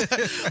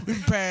 we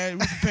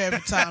prepared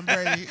for Tom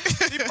Brady.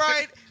 He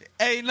probably,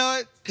 hey, you know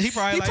what? He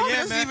probably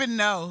doesn't man, even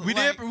know. We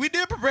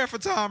did prepare for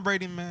Tom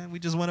Brady, man. We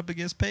just went up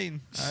against Peyton.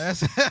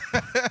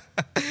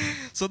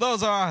 So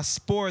those are our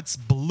sports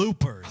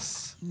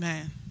bloopers.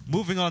 Man.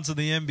 Moving on to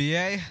the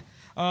NBA.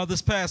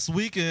 This past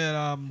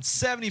weekend,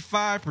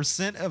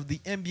 75% of the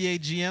NBA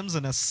GMs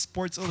in a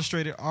Sports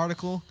Illustrated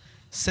article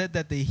said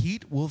that the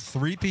Heat will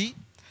three-peat.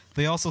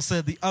 They also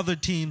said the other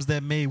teams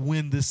that may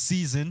win this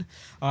season,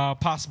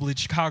 possibly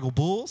Chicago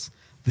Bulls,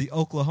 the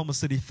Oklahoma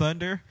City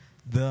Thunder,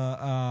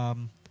 the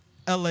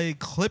LA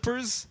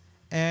Clippers,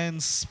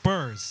 and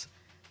Spurs.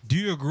 Do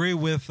you agree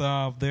with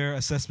their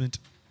assessment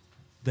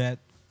that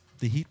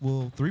the Heat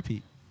will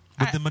three-peat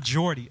with the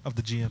majority of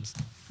the GMs?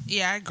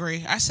 Yeah, I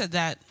agree. I said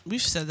that.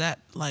 We've said that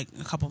like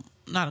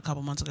not a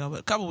couple months ago, but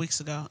a couple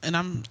weeks ago.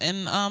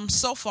 And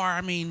so far,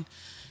 I mean,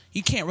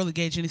 you can't really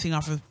gauge anything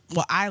off of.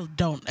 Well, I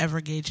don't ever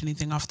gauge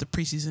anything off the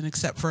preseason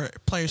except for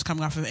players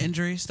coming off of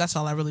injuries. That's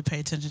all I really pay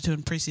attention to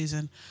in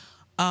preseason.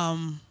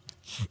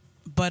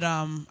 But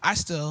I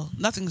still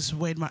nothing's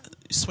swayed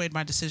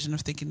my decision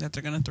of thinking that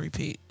they're going to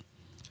three-peat.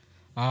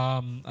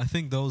 I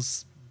think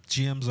those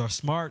GMs are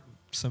smart.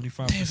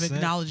 75%. They've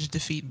acknowledged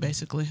defeat,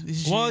 basically.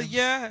 Well,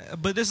 yeah,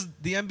 but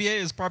the NBA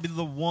is probably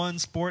the one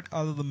sport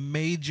out of the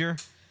major.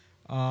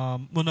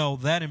 Well, no,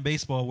 that in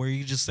baseball where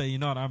you just say, you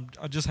know what,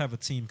 I just have a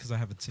team because I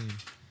have a team.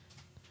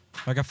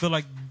 Like I feel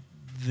like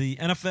the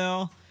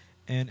NFL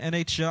and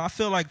NHL, I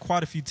feel like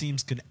quite a few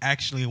teams can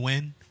actually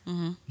win.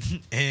 Mm-hmm.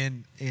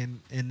 And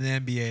in the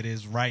NBA, it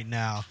is right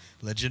now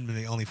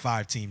legitimately only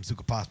 5 teams who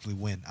could possibly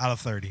win out of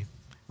 30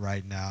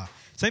 right now.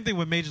 Same thing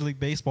with Major League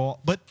Baseball,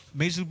 but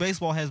Major League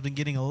Baseball has been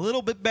getting a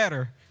little bit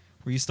better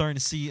where you're starting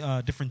to see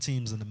different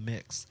teams in the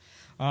mix.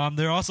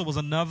 There also was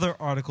another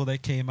article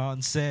that came out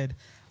and said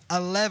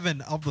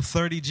 11 of the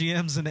 30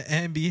 GMs in the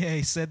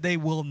NBA said they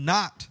will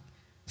not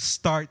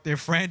start their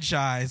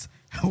franchise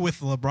with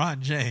LeBron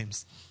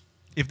James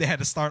if they had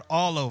to start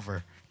all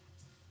over,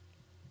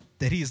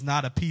 that he is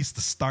not a piece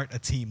to start a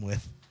team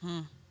with.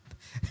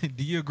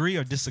 Do you agree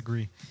or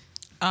disagree?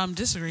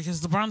 Disagree,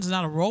 because LeBron's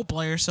not a role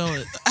player, so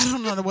I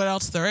don't know what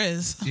else there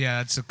is. Yeah,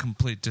 that's a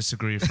complete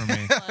disagree for me.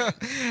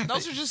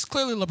 Those are just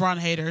clearly LeBron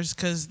haters,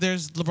 because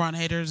there's LeBron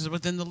haters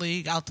within the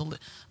league, out the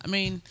I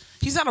mean,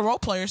 he's not a role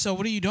player, so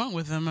what are you doing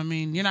with him? I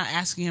mean, you're not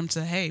asking him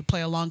to, hey,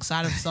 play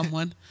alongside of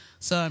someone.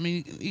 So, I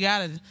mean, you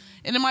got to,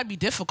 and it might be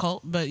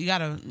difficult, but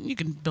you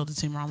can build a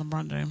team around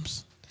LeBron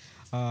James.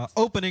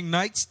 Opening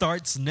night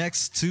starts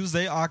next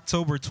Tuesday,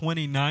 October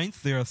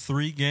 29th. There are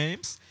 3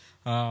 games.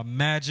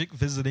 Magic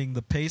visiting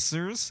the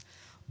Pacers,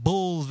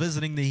 Bulls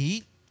visiting the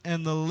Heat,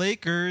 and the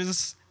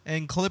Lakers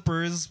and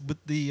Clippers with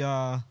the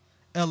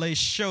LA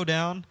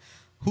showdown.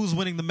 Who's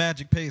winning the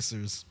Magic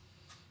Pacers?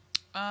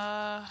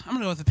 I'm going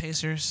to go with the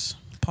Pacers.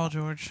 Paul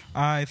George.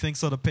 I think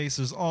so. The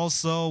Pacers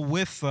also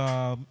with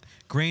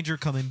Granger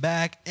coming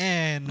back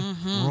and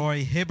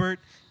Roy Hibbert,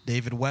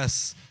 David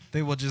West.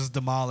 They will just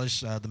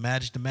demolish the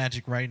Magic. The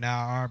Magic right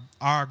now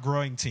are a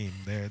growing team.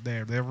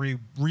 They're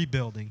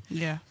rebuilding.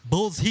 Yeah.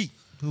 Bulls Heat.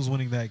 Who's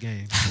winning that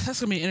game? That's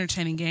going to be an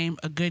entertaining game,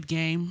 a good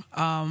game.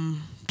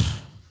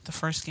 The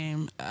first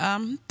game,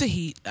 the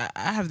Heat. I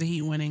have the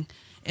Heat winning.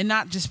 And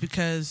not just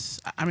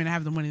because, I mean, I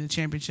have them winning the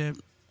championship.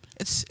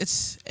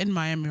 It's in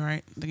Miami,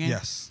 right? The game?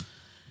 Yes.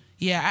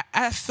 Yeah,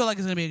 I feel like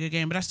it's going to be a good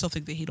game, but I still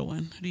think the Heat will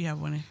win. Who do you have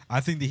winning? I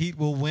think the Heat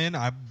will win,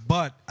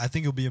 but I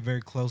think it'll be a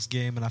very close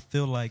game, and I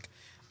feel like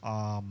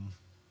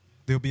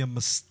there'll be a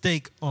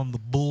mistake on the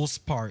Bulls'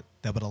 part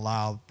that would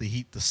allow the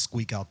Heat to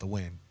squeak out the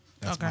win.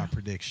 That's my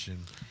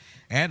prediction.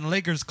 And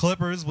Lakers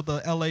Clippers with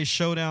the LA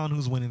showdown.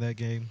 Who's winning that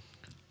game?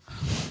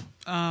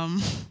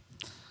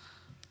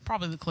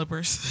 Probably the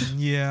Clippers.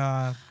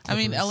 Yeah. I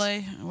mean, Clippers.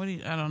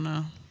 LA. I don't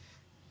know.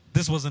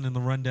 This wasn't in the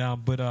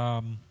rundown, but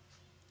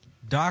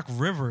Doc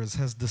Rivers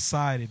has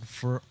decided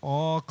for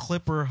all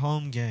Clipper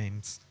home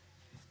games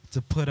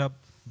to put up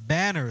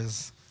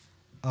banners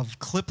of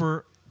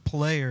Clipper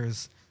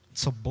players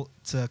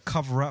to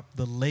cover up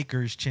the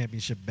Lakers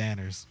championship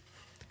banners.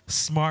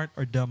 Smart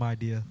or dumb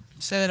idea?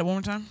 Say that one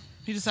more time.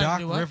 He decided Doc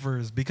to do what?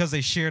 Rivers, because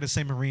they share the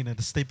same arena,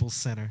 the Staples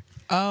Center,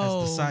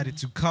 Oh. has decided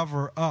to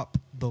cover up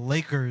the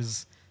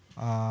Lakers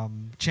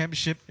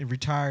championship and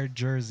retired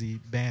jersey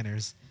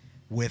banners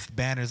with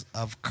banners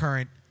of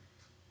current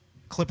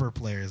Clipper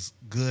players.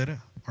 Good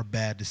or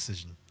bad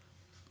decision?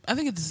 I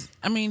think it's.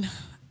 I mean,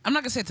 I'm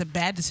not gonna say it's a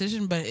bad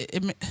decision, but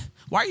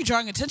why are you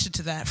drawing attention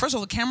to that? First of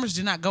all, the cameras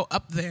do not go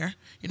up there.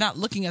 You're not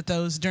looking at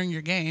those during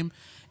your game,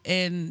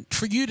 and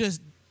for you to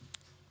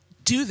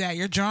do that,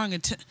 you're drawing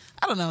attention.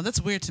 I don't know.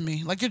 That's weird to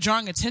me. Like, you're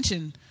drawing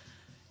attention.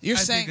 I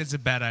think it's a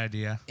bad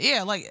idea.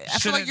 Yeah, like I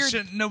feel like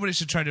nobody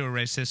should try to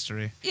erase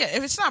history. Yeah,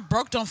 if it's not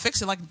broke, don't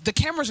fix it. Like, the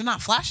cameras are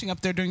not flashing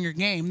up there during your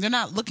game. They're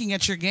not looking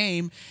at your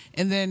game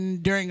and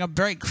then during a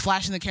break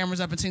flashing the cameras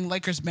up and seeing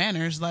Lakers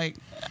banners. Like,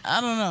 I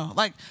don't know.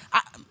 Like,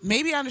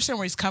 maybe I understand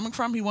where he's coming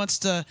from. He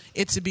wants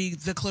it to be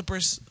the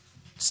Clippers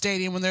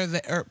stadium when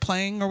they're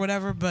playing or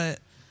whatever. But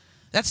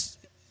that's,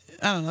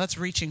 I don't know. That's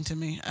reaching to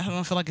me. I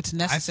don't feel like it's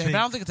necessary. But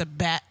I don't think it's a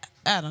bad.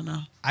 I don't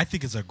know. I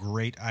think it's a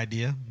great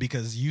idea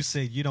because you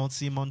say you don't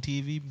see them on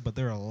TV, but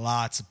there are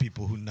lots of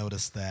people who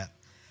notice that.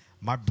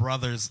 My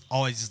brothers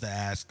always used to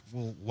ask,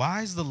 well,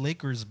 why is the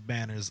Lakers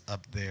banners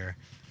up there?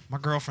 My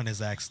girlfriend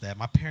has asked that.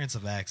 My parents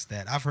have asked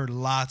that. I've heard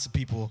lots of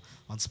people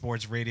on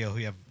sports radio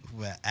who have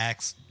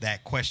asked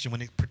that question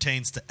when it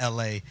pertains to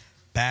LA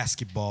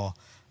basketball.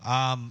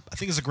 I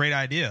think it's a great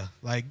idea.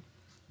 Like,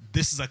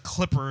 this is a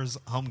Clippers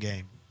home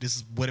game. This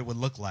is what it would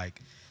look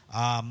like.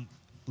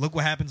 Look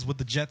what happens with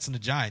the Jets and the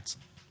Giants.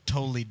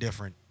 Totally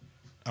different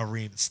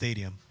arena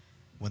stadium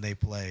when they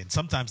play. And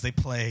sometimes they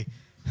play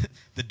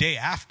the day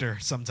after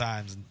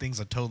sometimes, and things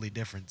are totally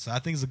different. So I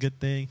think it's a good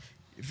thing.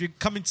 If you're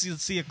coming to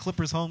see a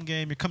Clippers home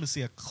game, you're coming to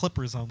see a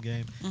Clippers home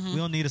game. Mm-hmm. We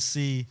don't need to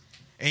see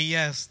 – and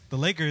yes,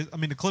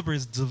 the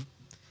Clippers,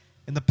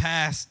 in the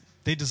past,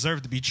 they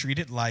deserve to be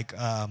treated like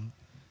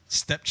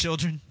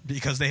stepchildren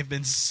because they've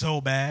been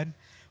so bad.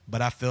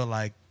 But I feel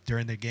like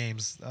during their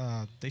games,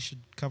 they should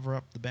cover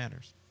up the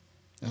banners.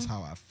 That's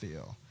how I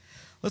feel.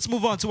 Let's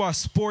move on to our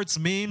sports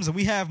memes. And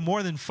we have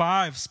more than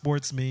 5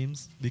 sports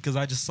memes because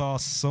I just saw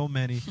so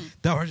many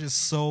that were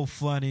just so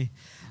funny.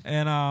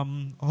 And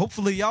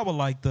hopefully y'all will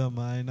like them.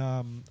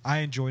 And I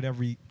enjoyed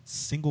every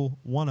single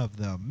one of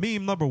them.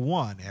 Meme number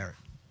 1, Eric.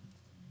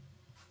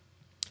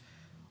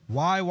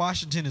 Why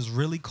Washington is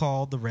really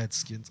called the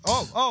Redskins.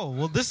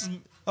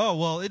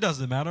 Well, it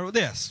doesn't matter.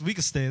 Yes, we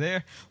can stay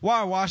there.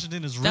 Why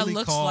Washington is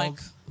really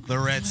called the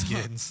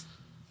Redskins.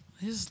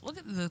 Look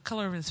at the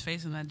color of his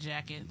face in that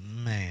jacket.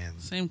 Man.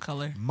 Same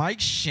color. Mike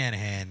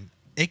Shanahan,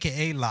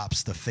 a.k.a.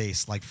 Lobster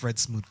Face, like Fred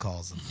Smoot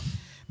calls him.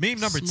 Meme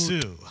number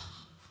 2.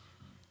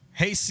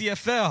 Hey,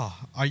 CFL,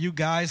 are you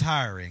guys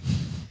hiring?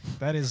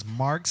 That is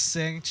Mark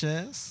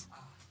Sanchez.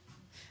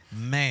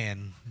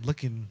 Man,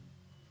 looking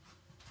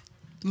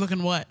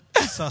what?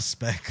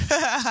 Suspect.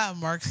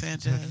 Mark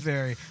Sanchez.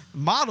 Very.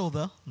 Model,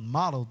 though.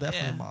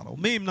 Definitely model.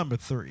 Meme number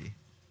 3.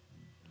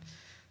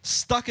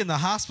 Stuck in the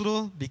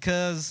hospital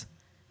because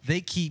they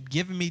keep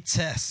giving me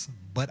tests,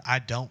 but I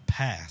don't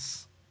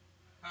pass.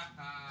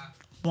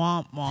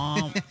 Womp,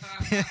 womp.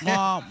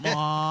 Womp,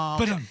 womp.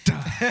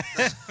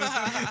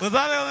 Was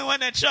I the only one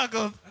that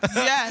chuckled?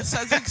 Yes,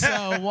 I think so.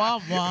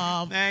 Womp,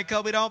 womp. Man,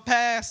 Kobe don't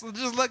pass.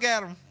 Just look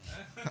at him.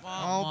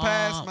 Womp, Don't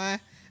pass, man.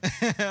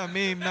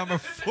 Meme number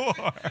 4.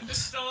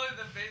 Just only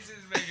the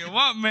faces making.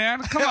 What,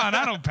 man? Come on,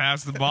 I don't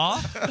pass the ball.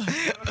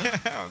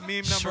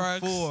 Meme number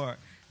 4.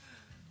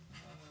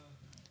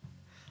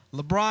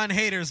 LeBron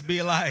haters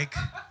be like,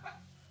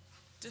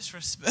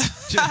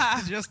 disrespect.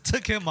 just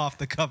took him off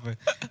the cover.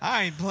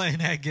 I ain't playing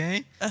that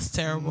game. That's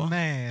terrible.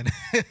 Man.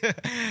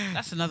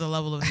 That's another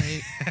level of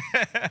hate.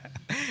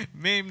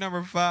 Meme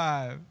number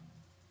 5.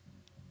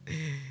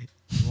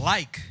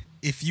 Like,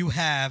 if you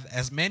have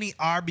as many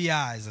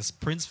RBIs as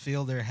Prince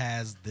Fielder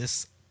has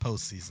this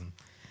postseason,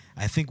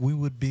 I think we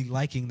would be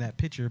liking that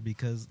picture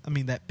because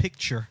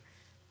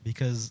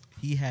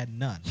he had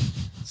none.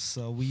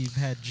 So we've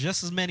had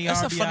just as many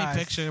RBIs. That's a funny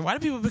picture. Why do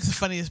people pick the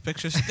funniest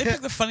pictures? They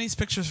pick the funniest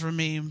pictures for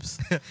memes.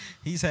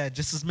 He's had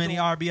just as many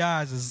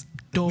RBIs as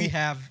we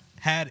have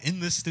had in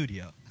this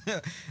studio.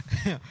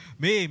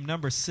 Meme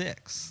number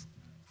 6.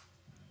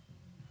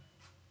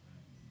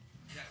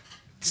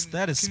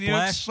 That is Can you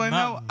Splash explain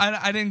Mountain.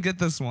 that? I didn't get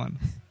this one.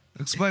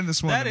 Explain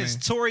this one That to is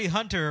me. Torrey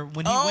Hunter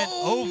when he went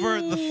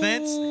over the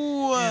fence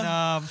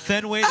in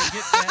Fenway to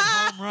get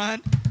that home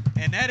run.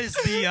 And that is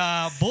the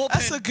bullpen.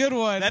 That's a good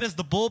one. That is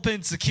the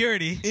bullpen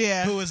security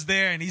who was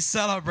there, and he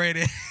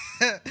celebrated.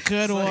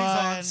 Good one. He's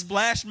on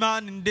Splash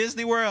Mountain in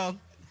Disney World.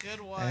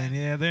 Good one.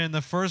 And they're in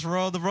the first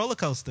row of the roller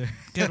coaster.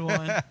 Good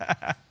one.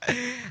 I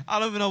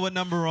don't even know what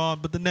number we're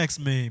on, but the next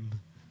meme.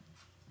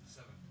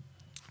 7.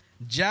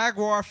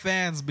 Jaguar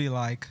fans be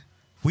like,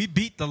 We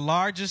beat the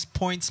largest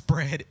point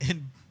spread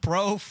in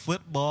pro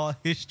football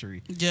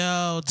history.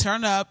 Yo,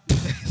 turn up.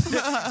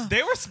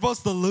 They were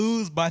supposed to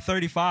lose by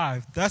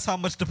 35. That's how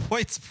much the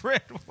point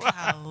spread was.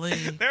 Golly.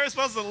 They were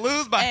supposed to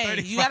lose by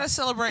 35. You gotta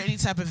celebrate any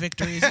type of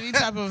victories, any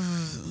type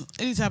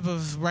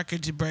of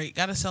record you break.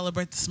 Gotta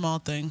celebrate the small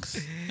things.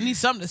 You need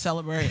something to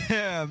celebrate.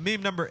 Yeah,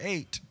 meme number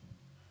 8.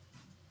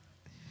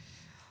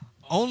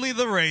 Only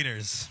the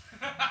Raiders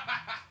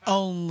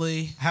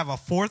Only. have a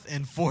 4th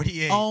and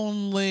 48.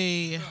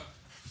 Only.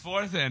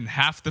 4th and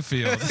half the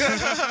field.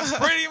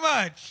 Pretty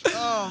much.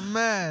 Oh,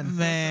 man.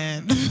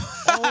 Man.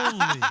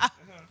 Only.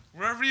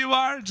 Wherever you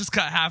are, just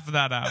cut half of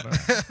that out.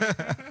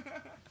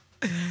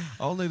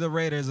 Only the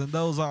Raiders, and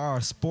those are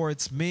our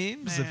sports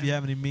memes. Man. If you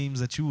have any memes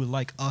that you would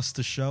like us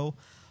to show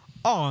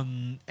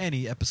on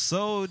any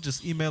episode,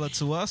 just email it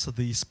to us at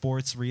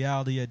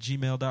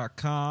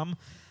thesportsreality@gmail.com,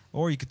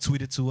 or you can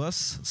tweet it to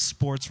us,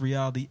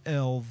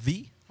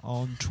 sportsrealitylv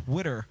on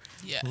Twitter.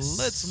 Yes.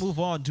 Let's move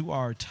on to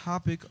our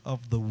topic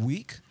of the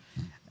week.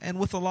 And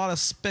with a lot of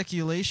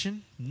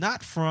speculation,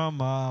 not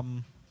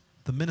from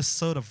the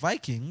Minnesota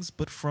Vikings,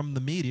 but from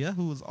the media,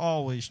 who is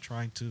always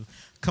trying to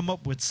come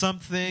up with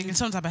something.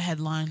 Some type of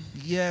headline.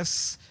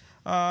 Yes.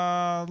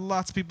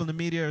 Lots of people in the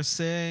media are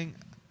saying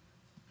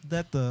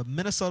that the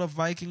Minnesota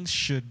Vikings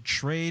should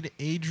trade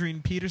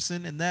Adrian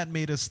Peterson, and that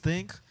made us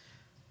think,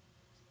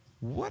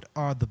 what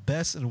are the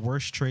best and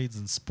worst trades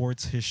in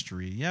sports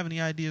history? You have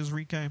any ideas,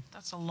 Rike?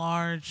 That's a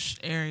large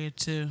area,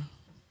 too,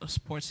 of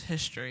sports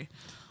history.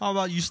 How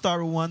about you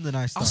start with one, then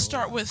I start I'll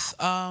start with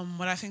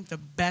what I think the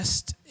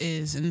best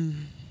is,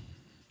 and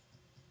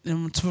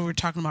it's what we were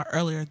talking about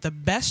earlier. The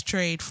best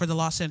trade for the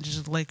Los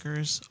Angeles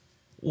Lakers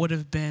would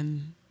have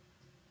been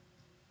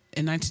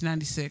in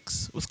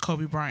 1996 with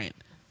Kobe Bryant.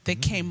 They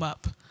came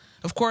up.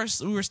 Of course,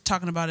 we were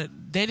talking about it.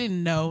 They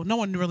didn't know. No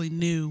one really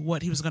knew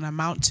what he was going to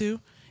amount to.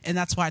 And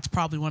that's why it's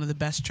probably one of the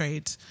best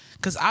trades.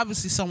 Because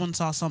obviously someone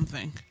saw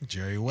something.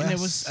 Jerry West. And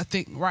it was, I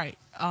think, right.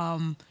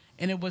 And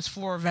it was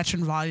for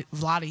veteran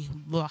Vladi.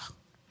 Blah.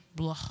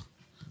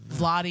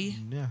 Vladi.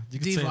 Yeah, you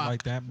could say it Divac.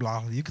 like that.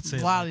 Blah. You could say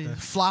Vladi. it like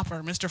that.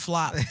 Flopper. Mr.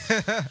 Flop.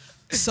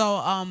 So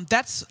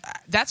that's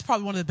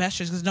probably one of the best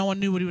trades because no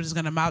one knew what he was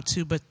going to amount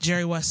to. But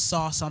Jerry West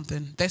saw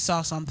something. They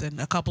saw something.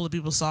 A couple of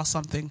people saw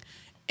something.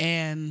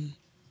 And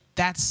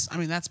that's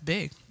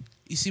big.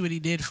 You see what he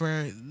did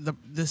for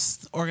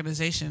this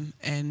organization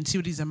and see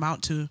what he's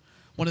amount to,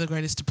 one of the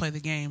greatest to play the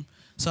game.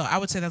 So I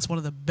would say that's one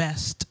of the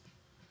best.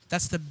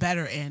 That's the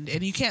better end.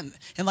 And you can't,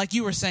 and like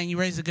you were saying, you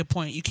raised a good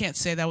point. You can't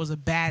say that was a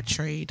bad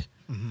trade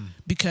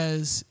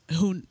because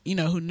who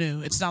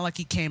knew? It's not like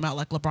he came out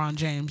like LeBron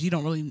James.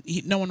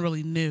 No one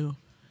really knew.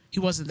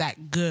 He wasn't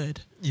that good.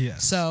 Yeah.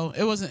 So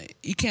it wasn't,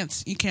 you can't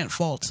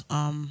fault,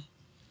 them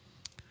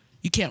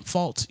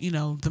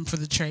for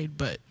the trade,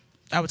 but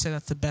I would say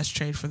that's the best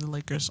trade for the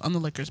Lakers on the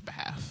Lakers'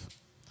 behalf.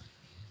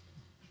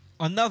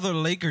 Another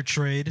Laker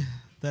trade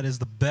that is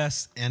the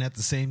best and at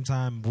the same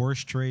time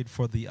worst trade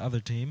for the other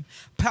team.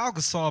 Pau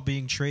Gasol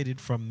being traded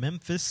from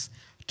Memphis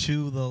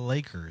to the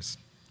Lakers.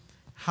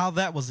 How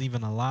that was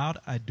even allowed,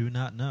 I do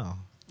not know.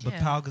 But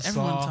Pau Gasol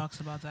everyone talks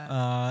about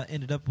that.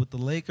 Ended up with the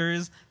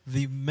Lakers.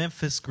 The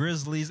Memphis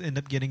Grizzlies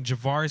ended up getting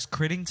Javaris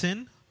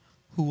Crittenton,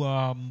 who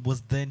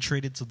was then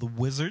traded to the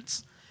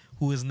Wizards,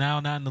 who is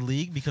now not in the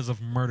league because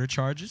of murder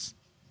charges.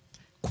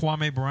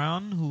 Kwame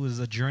Brown, who is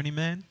a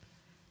journeyman.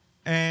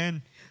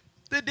 And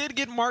they did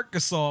get Marc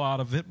Gasol out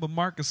of it, but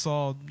Marc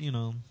Gasol,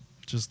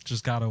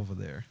 just got over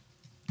there.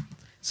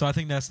 So I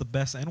think that's the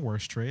best and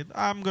worst trade.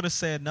 I'm going to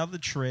say another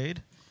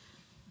trade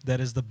that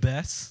is the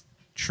best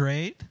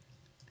trade,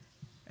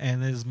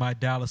 and it is my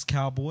Dallas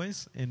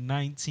Cowboys. In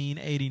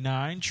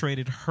 1989,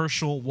 traded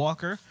Herschel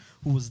Walker,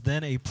 who was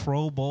then a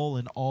Pro Bowl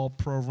and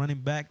All-Pro running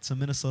back, to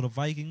Minnesota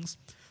Vikings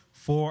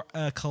for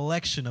a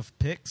collection of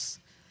picks.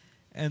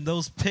 And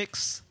those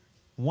picks,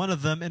 one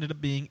of them ended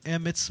up being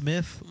Emmitt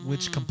Smith,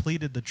 which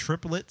completed the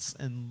triplets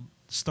and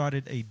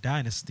started a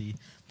dynasty.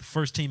 The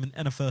first team in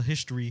NFL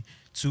history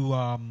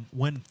to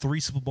win 3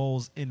 Super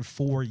Bowls in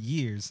 4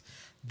 years.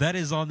 That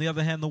is, on the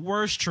other hand, the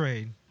worst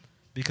trade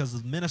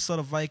because the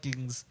Minnesota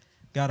Vikings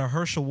got a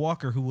Herschel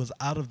Walker who was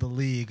out of the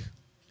league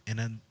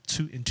in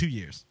 2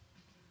 years.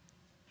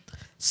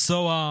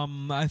 So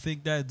I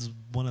think that's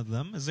one of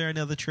them. Is there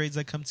any other trades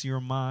that come to your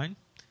mind?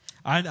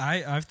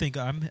 I think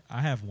I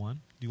have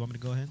one. Do you want me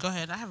to go ahead? Go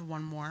ahead. I have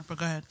one more, but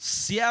go ahead.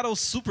 Seattle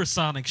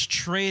Supersonics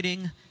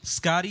trading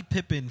Scottie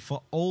Pippen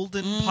for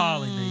Olden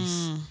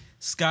Polynice.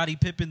 Scottie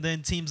Pippen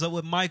then teams up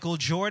with Michael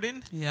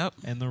Jordan. Yep.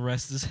 And the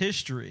rest is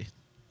history.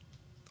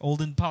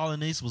 Olden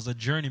Polynice was a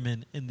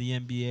journeyman in the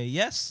NBA.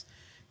 Yes,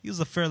 he was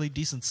a fairly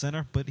decent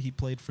center, but he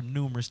played for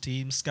numerous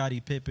teams.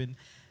 Scottie Pippen,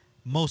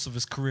 most of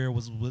his career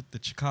was with the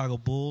Chicago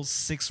Bulls.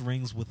 6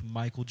 rings with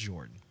Michael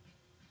Jordan.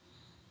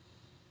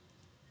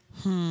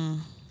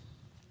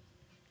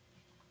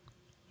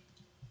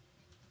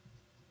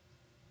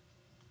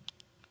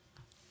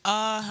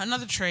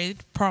 Another trade,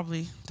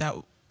 probably, that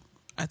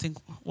I think,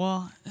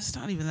 well, it's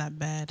not even that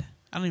bad.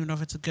 I don't even know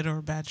if it's a good or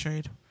a bad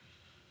trade.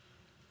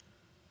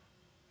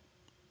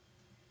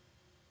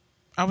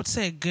 I would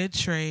say a good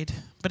trade,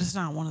 but it's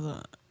not one of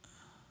the.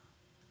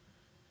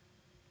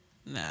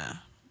 Nah.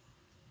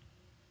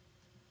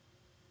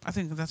 I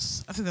think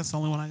that's the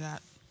only one I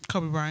got.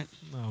 Kobe Bryant.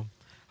 No. How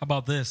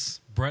about this?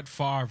 Brett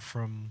Favre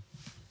from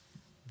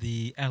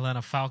the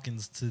Atlanta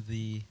Falcons to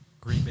the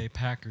Green Bay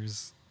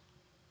Packers.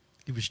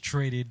 He was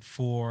traded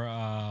for.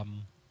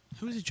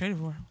 Who was he traded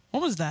for?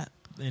 What was that?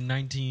 In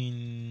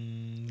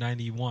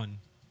 1991,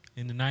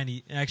 in the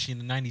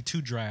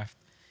 92 draft,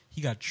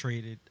 he got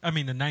traded. I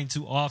mean, the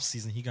 92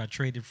 offseason, he got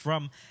traded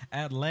from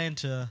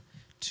Atlanta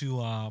to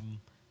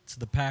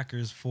the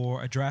Packers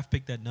for a draft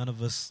pick that none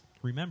of us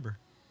remember.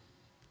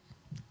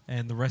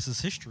 And the rest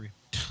is history,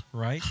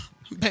 right?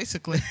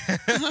 Basically.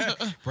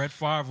 Brett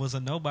Favre was a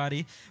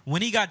nobody.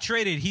 When he got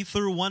traded, he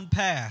threw one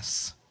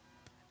pass.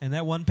 And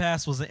that one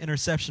pass was an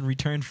interception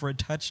returned for a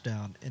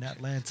touchdown in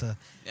Atlanta.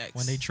 Yikes.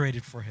 When they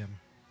traded for him.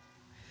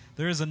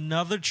 There is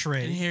another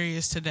trade. And here he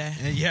is today.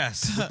 And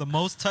yes, with the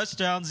most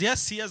touchdowns.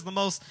 Yes, he has the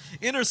most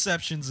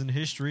interceptions in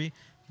history,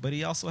 but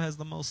he also has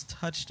the most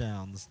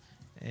touchdowns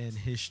in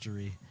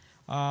history.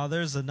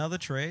 There's another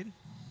trade.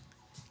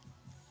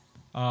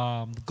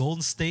 The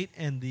Golden State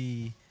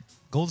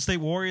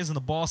Warriors and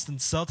the Boston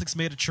Celtics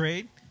made a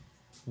trade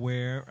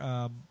where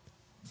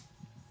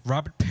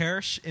Robert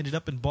Parrish ended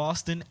up in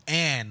Boston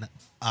and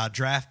a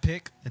draft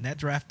pick, and that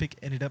draft pick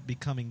ended up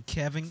becoming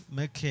Kevin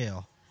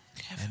McHale.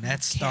 And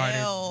that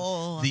started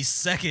the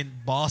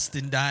second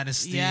Boston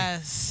dynasty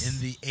in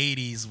the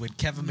 80s with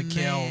Kevin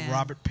McHale,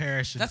 Robert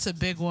Parrish. That's a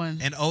big one.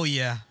 And,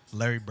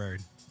 Larry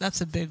Bird.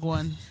 That's a big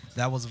one.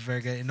 That was a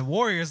very good. And the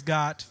Warriors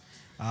got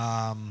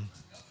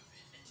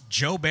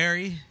Joe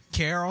Barry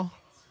Carroll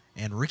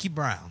and Ricky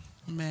Brown.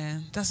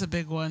 Man, that's a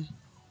big one.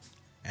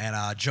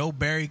 And Joe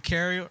Barry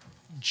Carroll,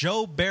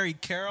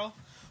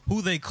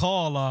 who they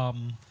call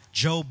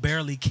Joe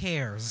Barely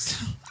Cares,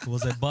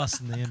 was a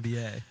bust in the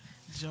NBA.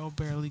 Joe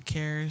barely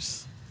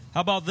cares.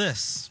 How about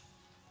this?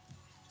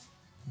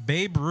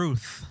 Babe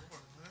Ruth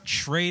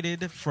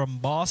traded from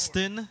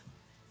Boston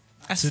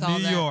to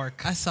New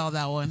York. I saw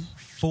that one.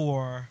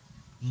 For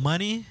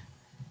money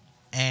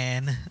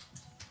and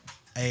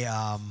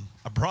a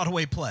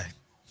Broadway play.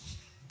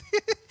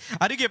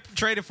 I did get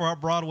traded for a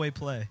Broadway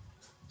play.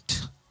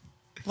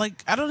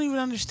 Like, I don't even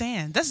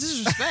understand. That's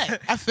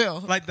disrespect, I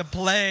feel. Like the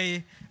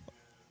play,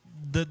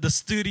 the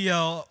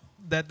studio,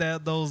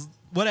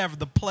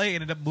 the play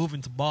ended up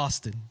moving to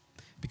Boston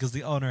because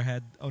the owner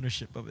had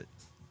ownership of it.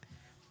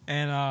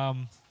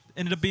 And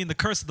ended up being the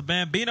curse of the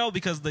Bambino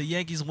because the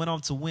Yankees went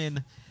on to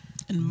win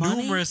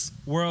numerous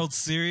World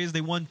Series.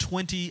 They won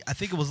 20, I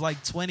think it was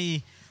like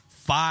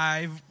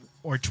 25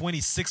 or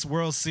 26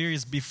 World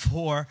Series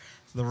before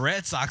the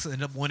Red Sox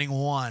ended up winning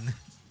one.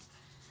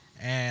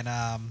 And,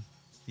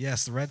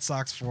 yes, the Red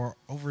Sox for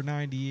over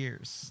 80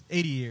 years,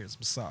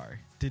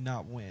 did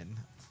not win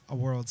a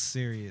World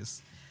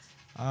Series.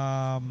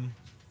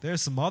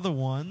 There's some other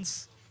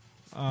ones.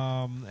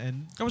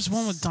 And there was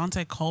one with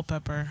Dante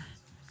Culpepper.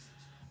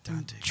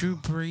 Drew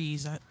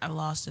Brees. I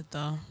lost it,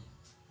 though.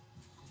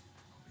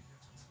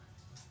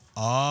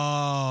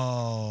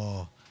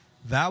 Oh,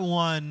 that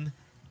one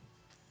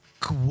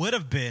would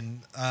have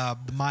been.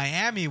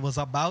 Miami was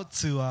going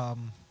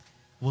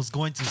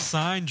to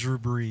sign Drew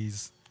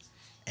Brees.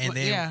 And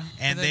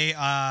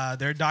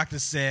their doctor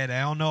said,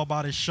 I don't know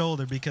about his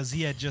shoulder because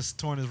he had just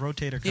torn his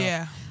rotator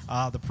cuff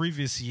the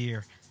previous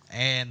year.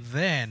 And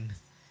then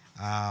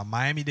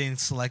Miami didn't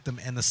select him,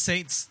 and the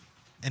Saints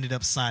ended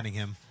up signing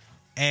him.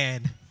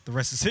 And the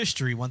rest is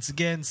history. Once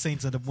again,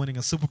 Saints ended up winning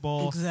a Super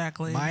Bowl.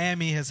 Exactly.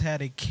 Miami has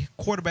had a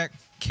quarterback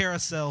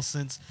carousel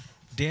since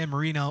Dan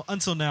Marino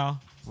until now,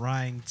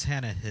 Ryan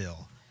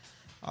Tannehill.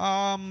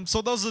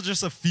 So those are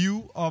just a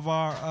few of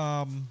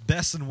our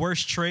best and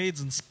worst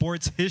trades in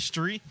sports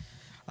history.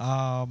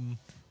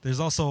 There's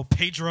also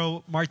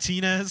Pedro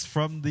Martinez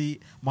from the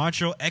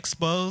Montreal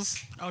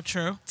Expos. Oh,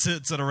 true. To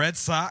the Red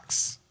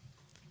Sox.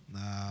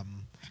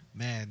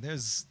 Man,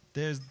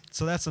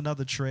 so that's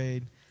another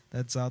trade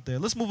that's out there.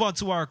 Let's move on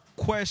to our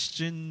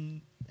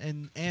question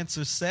and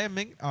answer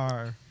segment,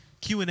 our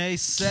Q&A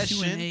session.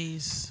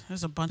 Q&As.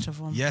 There's a bunch of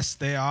them. Yes,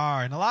 they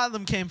are. And a lot of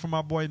them came from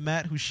our boy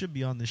Matt, who should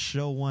be on the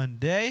show one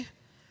day.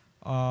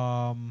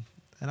 And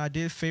I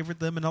did favorite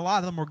them, and a lot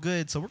of them were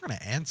good. So we're going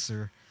to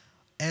answer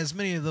as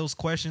many of those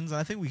questions.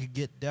 I think we could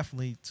get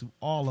definitely to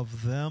all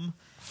of them.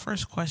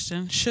 First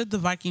question. Should the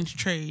Vikings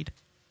trade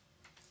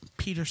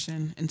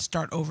Peterson and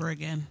start over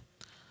again?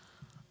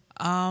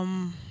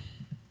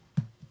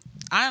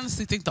 I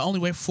honestly think the only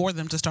way for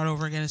them to start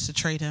over again is to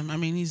trade him. I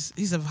mean,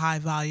 he's of high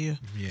value.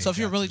 Yeah, so if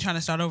you're really trying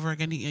to start over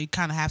again, you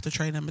kind of have to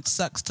trade him. It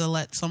sucks to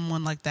let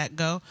someone like that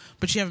go,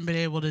 but you haven't been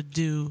able to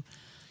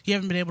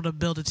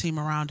build a team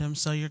around him,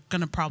 so you're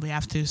going to probably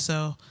have to.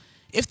 So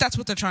if that's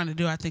what they're trying to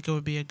do, I think it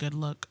would be a good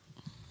look.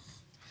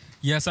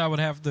 Yes, I would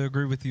have to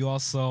agree with you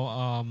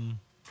also.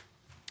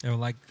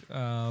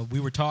 We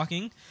were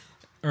talking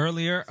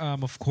earlier,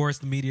 of course,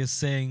 the media is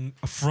saying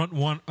a front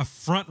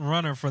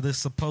runner for this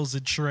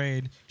supposed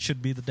trade should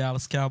be the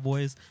Dallas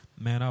Cowboys.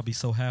 Man, I'll be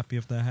so happy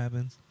if that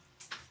happens.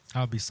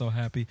 I'll be so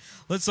happy.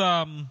 Let's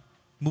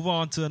Move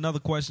on to another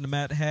question that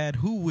Matt had.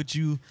 Who would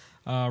you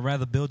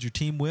rather build your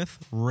team with,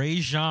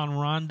 Rajon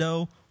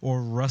Rondo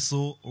or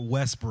Russell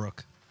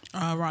Westbrook?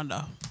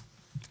 Rondo.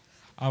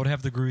 I would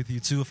have to agree with you,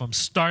 too, if I'm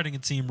starting a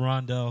team,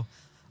 Rondo.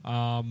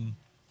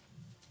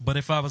 But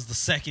if I was the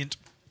second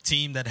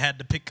team that had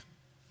to pick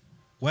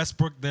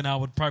Westbrook, then I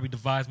would probably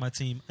devise my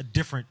team a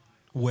different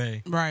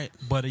way. Right.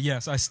 But,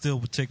 yes, I still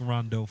would take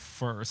Rondo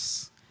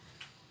first.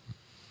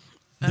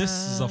 This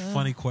is a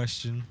funny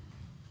question.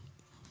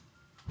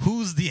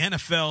 Who's the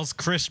NFL's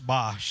Chris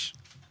Bosh?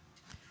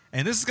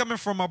 And this is coming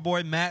from my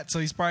boy Matt, so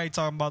he's probably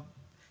talking about,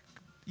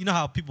 you know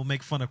how people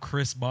make fun of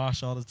Chris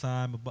Bosh all the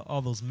time, about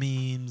all those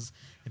memes,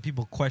 and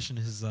people question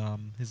his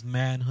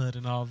manhood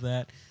and all of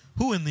that.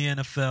 Who in the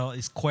NFL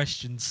is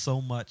questioned so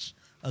much?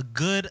 A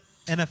good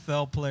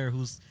NFL player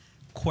who's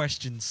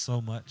questioned so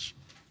much.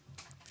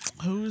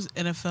 Who's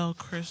NFL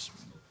Chris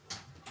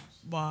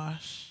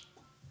Bosh?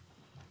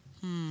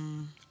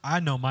 I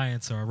know my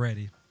answer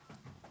already.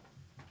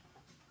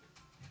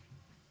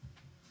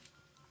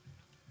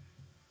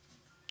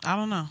 I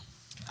don't know.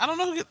 I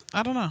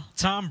don't know.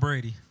 Tom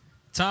Brady.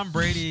 Tom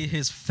Brady,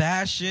 his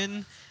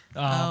fashion,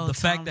 the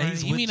fact that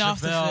he's with mean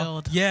off the Giselle.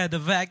 field? Yeah, the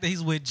fact that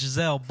he's with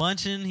Giselle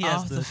Bundchen. He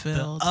has Off the the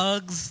field.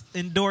 Uggs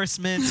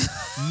endorsement.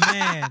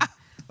 Man,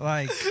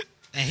 like,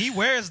 and he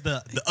wears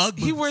the Ugg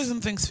boots. He wears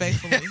them things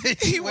faithfully.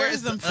 he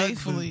wears them the Ugg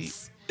faithfully.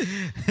 boots.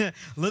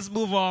 Let's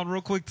move on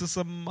real quick to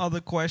some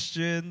other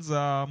questions.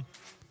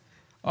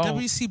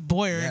 WC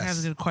Boyer yes.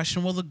 has a good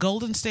question. Will the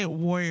Golden State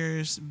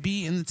Warriors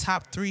be in the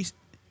top 3?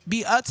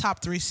 Be a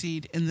top 3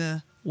 seed in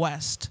the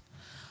West?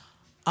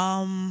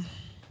 Man,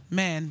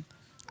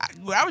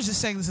 I was just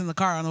saying this in the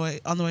car on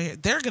the way here.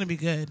 They're going to be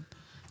good.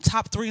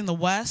 Top 3 in the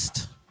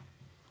West.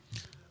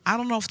 I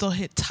don't know if they'll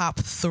hit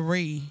top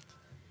 3.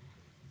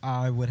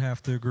 I would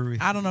have to agree.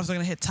 I don't know if they're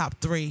going to hit top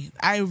 3.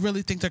 I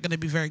really think they're going to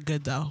be very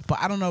good though, but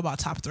I don't know about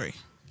top 3.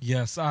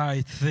 Yes,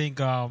 I think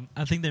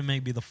they may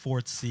be the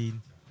 4th seed.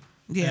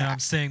 Yeah, and I'm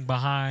saying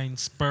behind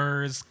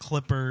Spurs,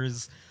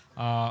 Clippers,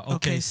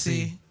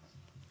 OKC.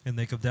 And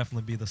they could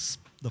definitely be the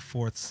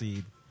 4th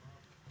seed.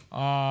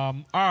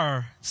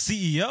 Our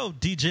CEO,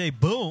 DJ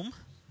Boom,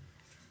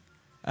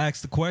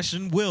 asked the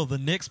question, will the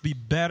Knicks be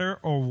better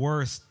or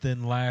worse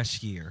than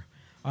last year?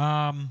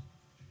 I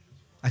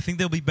think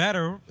they'll be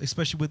better,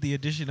 especially with the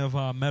addition of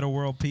Metta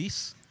World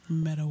Peace.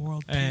 Metta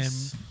World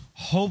Peace. And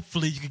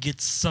hopefully you could get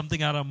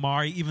something out of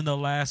Amari, even though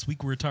last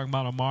week we were talking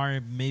about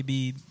Amari,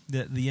 maybe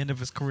the end of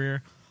his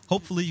career.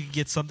 Hopefully you could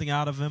get something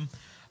out of him.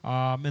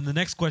 And the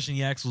next question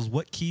he asked was,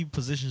 what key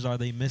positions are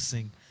they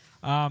missing?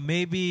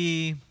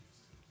 Maybe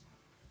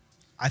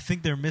I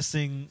think they're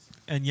missing,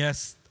 and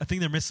yes, I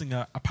think they're missing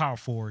a power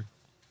forward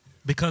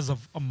because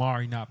of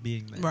Amari not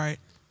being there. Right.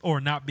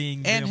 Or not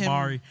being and the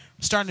Amari. Him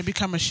starting to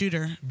become a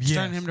shooter. Yes.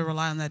 Starting him to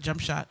rely on that jump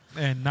shot.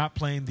 And not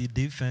playing the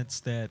defense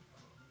that,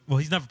 well,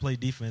 he's never played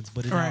defense,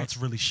 but now it's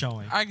really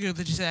showing. I agree with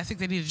what you said. I think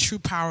they need a true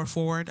power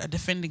forward, a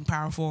defending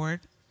power forward.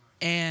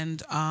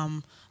 And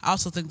I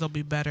also think they'll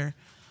be better.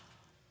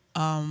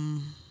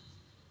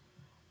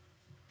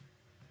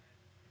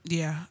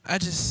 Yeah,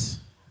 this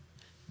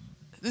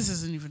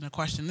isn't even a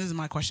question. This is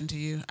my question to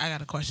you. I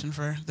got a question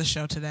for the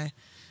show today.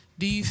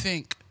 Do you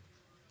think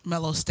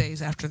Melo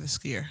stays after this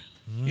year?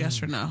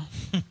 Yes or no?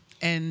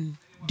 And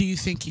do you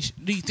think he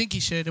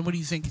should? And what do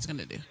you think he's going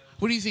to do?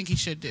 What do you think he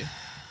should do?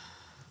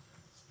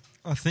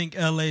 I think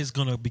LA is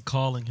going to be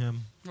calling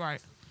him.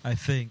 Right. I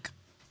think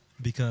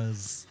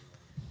because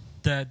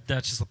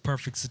that's just a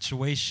perfect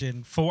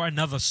situation for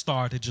another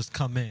star to just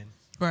come in.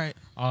 Right.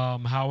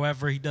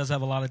 However, he does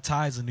have a lot of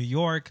ties in New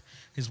York.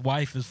 His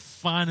wife is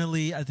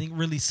finally, I think,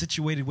 really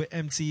situated with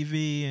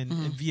MTV and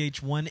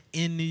VH1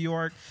 in New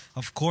York.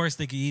 Of course,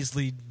 they could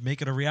easily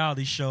make it a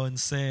reality show and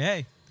say,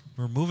 "Hey,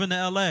 we're moving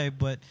to LA,"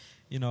 but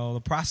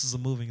the process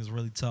of moving is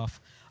really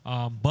tough.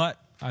 But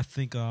I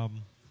think he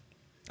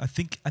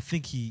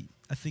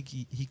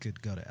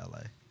could go to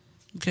LA.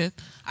 Good.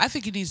 I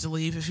think he needs to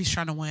leave if he's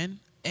trying to win,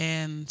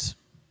 and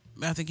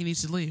I think he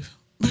needs to leave.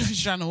 If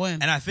he's trying to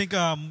win. And I think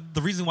the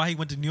reason why he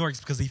went to New York is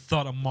because he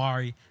thought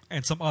Amari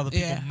and some other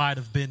people might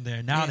have been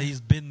there. Now that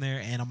he's been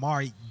there and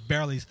Amari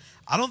barely...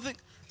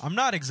 I'm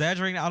not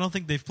exaggerating. I don't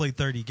think they've played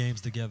 30 games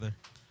together.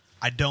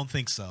 I don't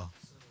think so.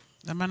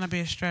 That might not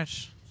be a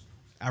stretch.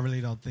 I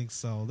really don't think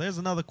so. There's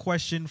another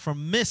question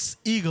from Miss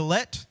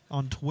Eaglet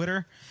on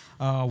Twitter.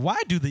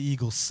 Why do the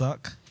Eagles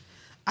suck?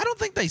 I don't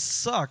think they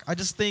suck. I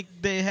just think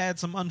they had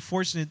some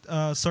unfortunate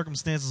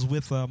circumstances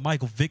with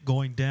Michael Vick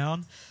going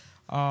down.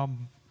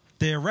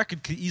 Their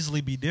record could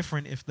easily be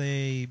different if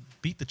they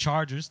beat the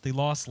Chargers. They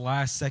lost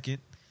last second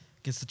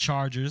against the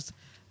Chargers.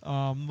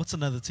 What's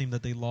another team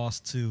that they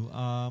lost to?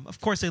 Of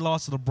course, they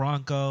lost to the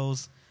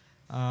Broncos.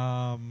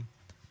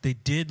 They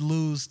did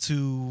lose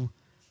to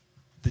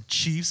the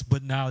Chiefs,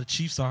 but now the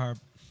Chiefs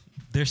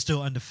they're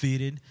still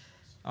undefeated.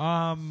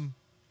 And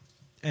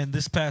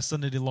this past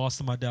Sunday, they lost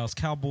to my Dallas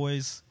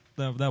Cowboys.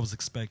 That was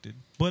expected.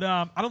 But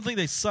I don't think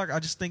they suck. I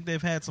just think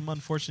they've had some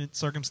unfortunate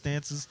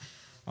circumstances.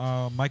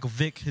 Michael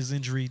Vick, his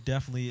injury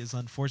definitely is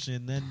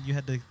unfortunate. And then you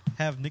had to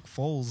have Nick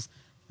Foles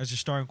as your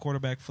starting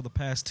quarterback for the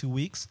past 2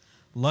 weeks.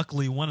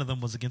 Luckily, one of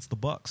them was against the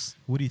Bucs.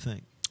 What do you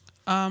think?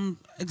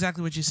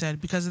 Exactly what you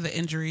said. Because of the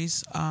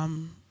injuries, I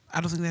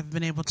don't think they've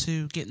been able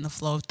to get in the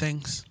flow of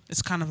things.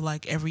 It's kind of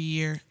like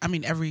every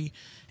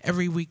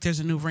week there's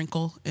a new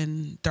wrinkle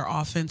in their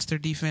offense, their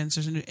defense.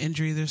 There's a new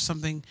injury. There's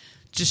something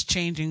just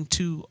changing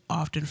too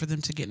often for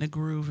them to get in a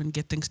groove and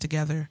get things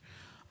together.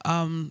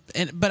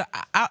 But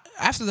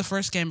after the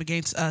first game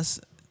against us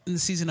in the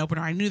season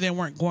opener, I knew they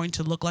weren't going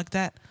to look like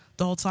that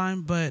the whole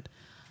time, but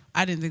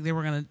I didn't think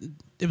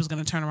it was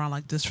gonna turn around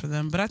like this for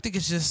them. But I think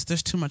it's just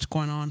there's too much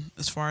going on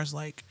as far as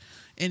like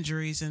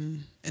injuries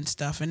and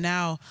stuff. And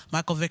now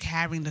Michael Vick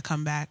having to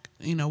come back,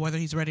 whether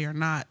he's ready or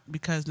not,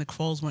 because Nick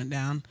Foles went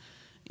down.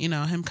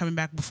 Him coming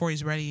back before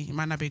he's ready, it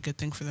might not be a good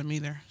thing for them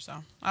either. So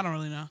I don't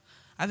really know.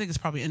 I think it's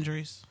probably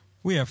injuries.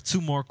 We have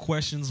 2 more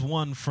questions.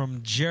 One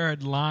from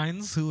Jared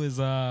Lines, who is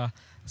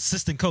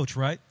assistant coach,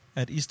 right,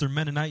 at Eastern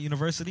Mennonite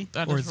University?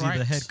 Or is he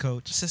the head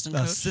coach? Assistant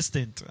coach.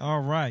 Assistant.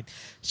 All right.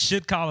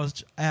 Should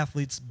college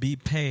athletes be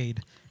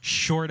paid?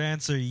 Short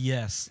answer,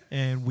 yes.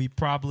 And we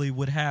probably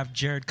would have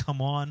Jared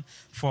come on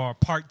for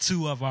part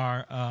 2 of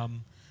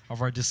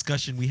our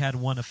discussion. We had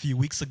one a few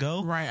weeks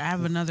ago. Right. I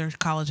have another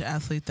college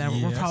athlete that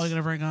we're probably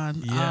going to bring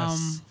on.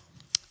 Yes.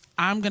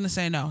 I'm going to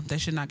say no. They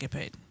should not get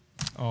paid.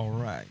 All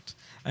right.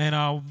 And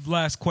our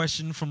last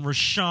question from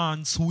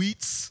Rashawn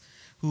Sweets,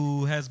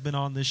 who has been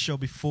on this show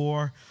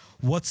before.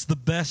 What's the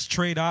best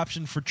trade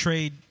option for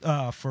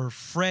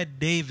Fred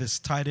Davis,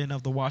 tight end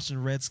of the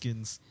Washington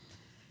Redskins?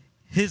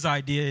 His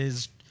idea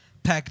is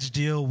package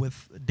deal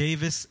with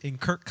Davis and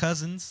Kirk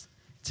Cousins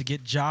to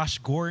get Josh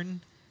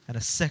Gordon and a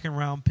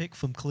 2nd-round pick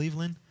from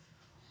Cleveland,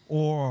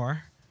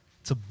 or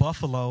to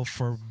Buffalo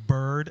for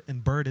Bird.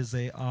 And Bird is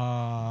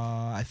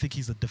I think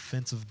he's a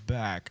defensive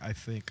back,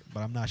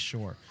 but I'm not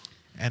sure.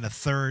 And a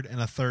third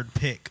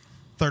pick,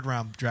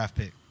 3rd-round draft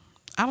pick.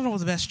 I don't know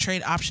what the best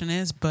trade option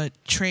is, but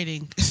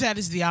trading, that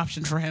is the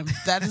option for him.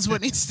 That is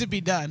what needs to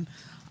be done.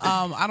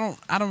 I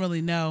don't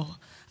really know.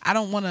 I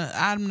don't want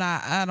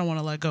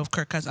to let go of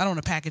Kirk Cousins. I don't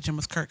want to package him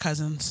with Kirk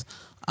Cousins.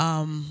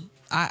 I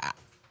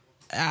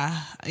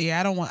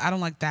don't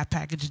like that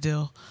package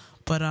deal.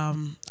 But I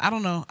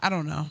don't know.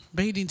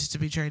 But he needs to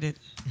be traded.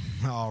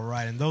 All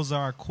right, and those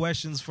are our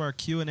questions for our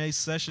Q&A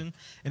session,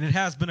 and it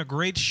has been a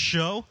great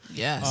show.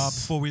 Yes.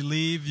 Before we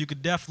leave, you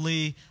could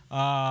definitely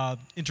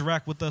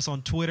interact with us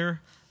on Twitter,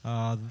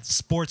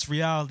 Sports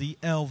Reality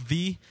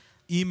LV.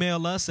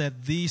 Email us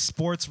at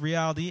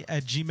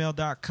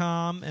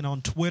thesportsreality@gmail.com, and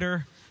on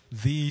Twitter,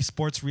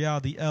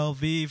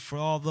 thesportsrealitylv. For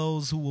all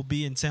those who will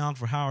be in town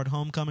for Howard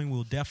Homecoming,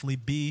 we'll definitely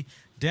be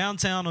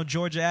downtown on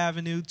Georgia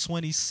Avenue,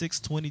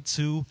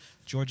 2622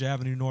 Georgia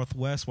Avenue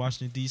Northwest,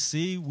 Washington,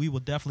 D.C. We will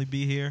definitely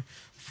be here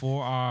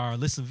for our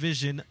Listen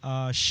Vision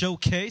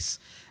showcase.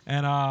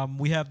 And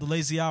we have the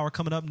Lazy Hour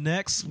coming up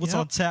next. What's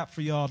on tap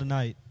for y'all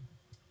tonight?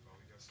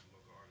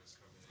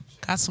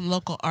 Got some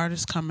local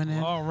artists coming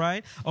in. All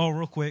right. Oh,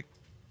 real quick.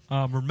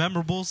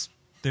 Rememberables,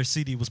 their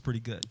CD was pretty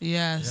good.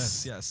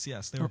 Yes.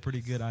 Yes. They were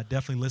pretty good. I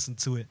definitely listened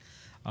to it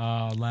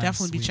last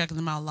Definitely be week. checking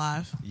them out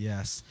live.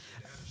 Yes.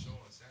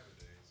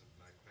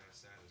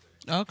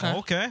 Okay.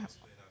 Okay.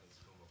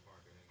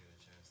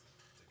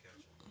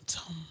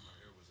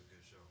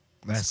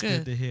 That's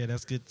good to hear.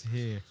 That's good to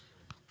hear.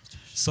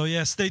 So,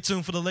 yeah, stay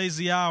tuned for the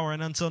Lazy Hour.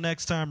 And until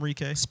next time,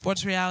 Rike.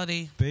 Sports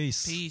Reality.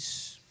 Peace.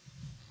 Peace.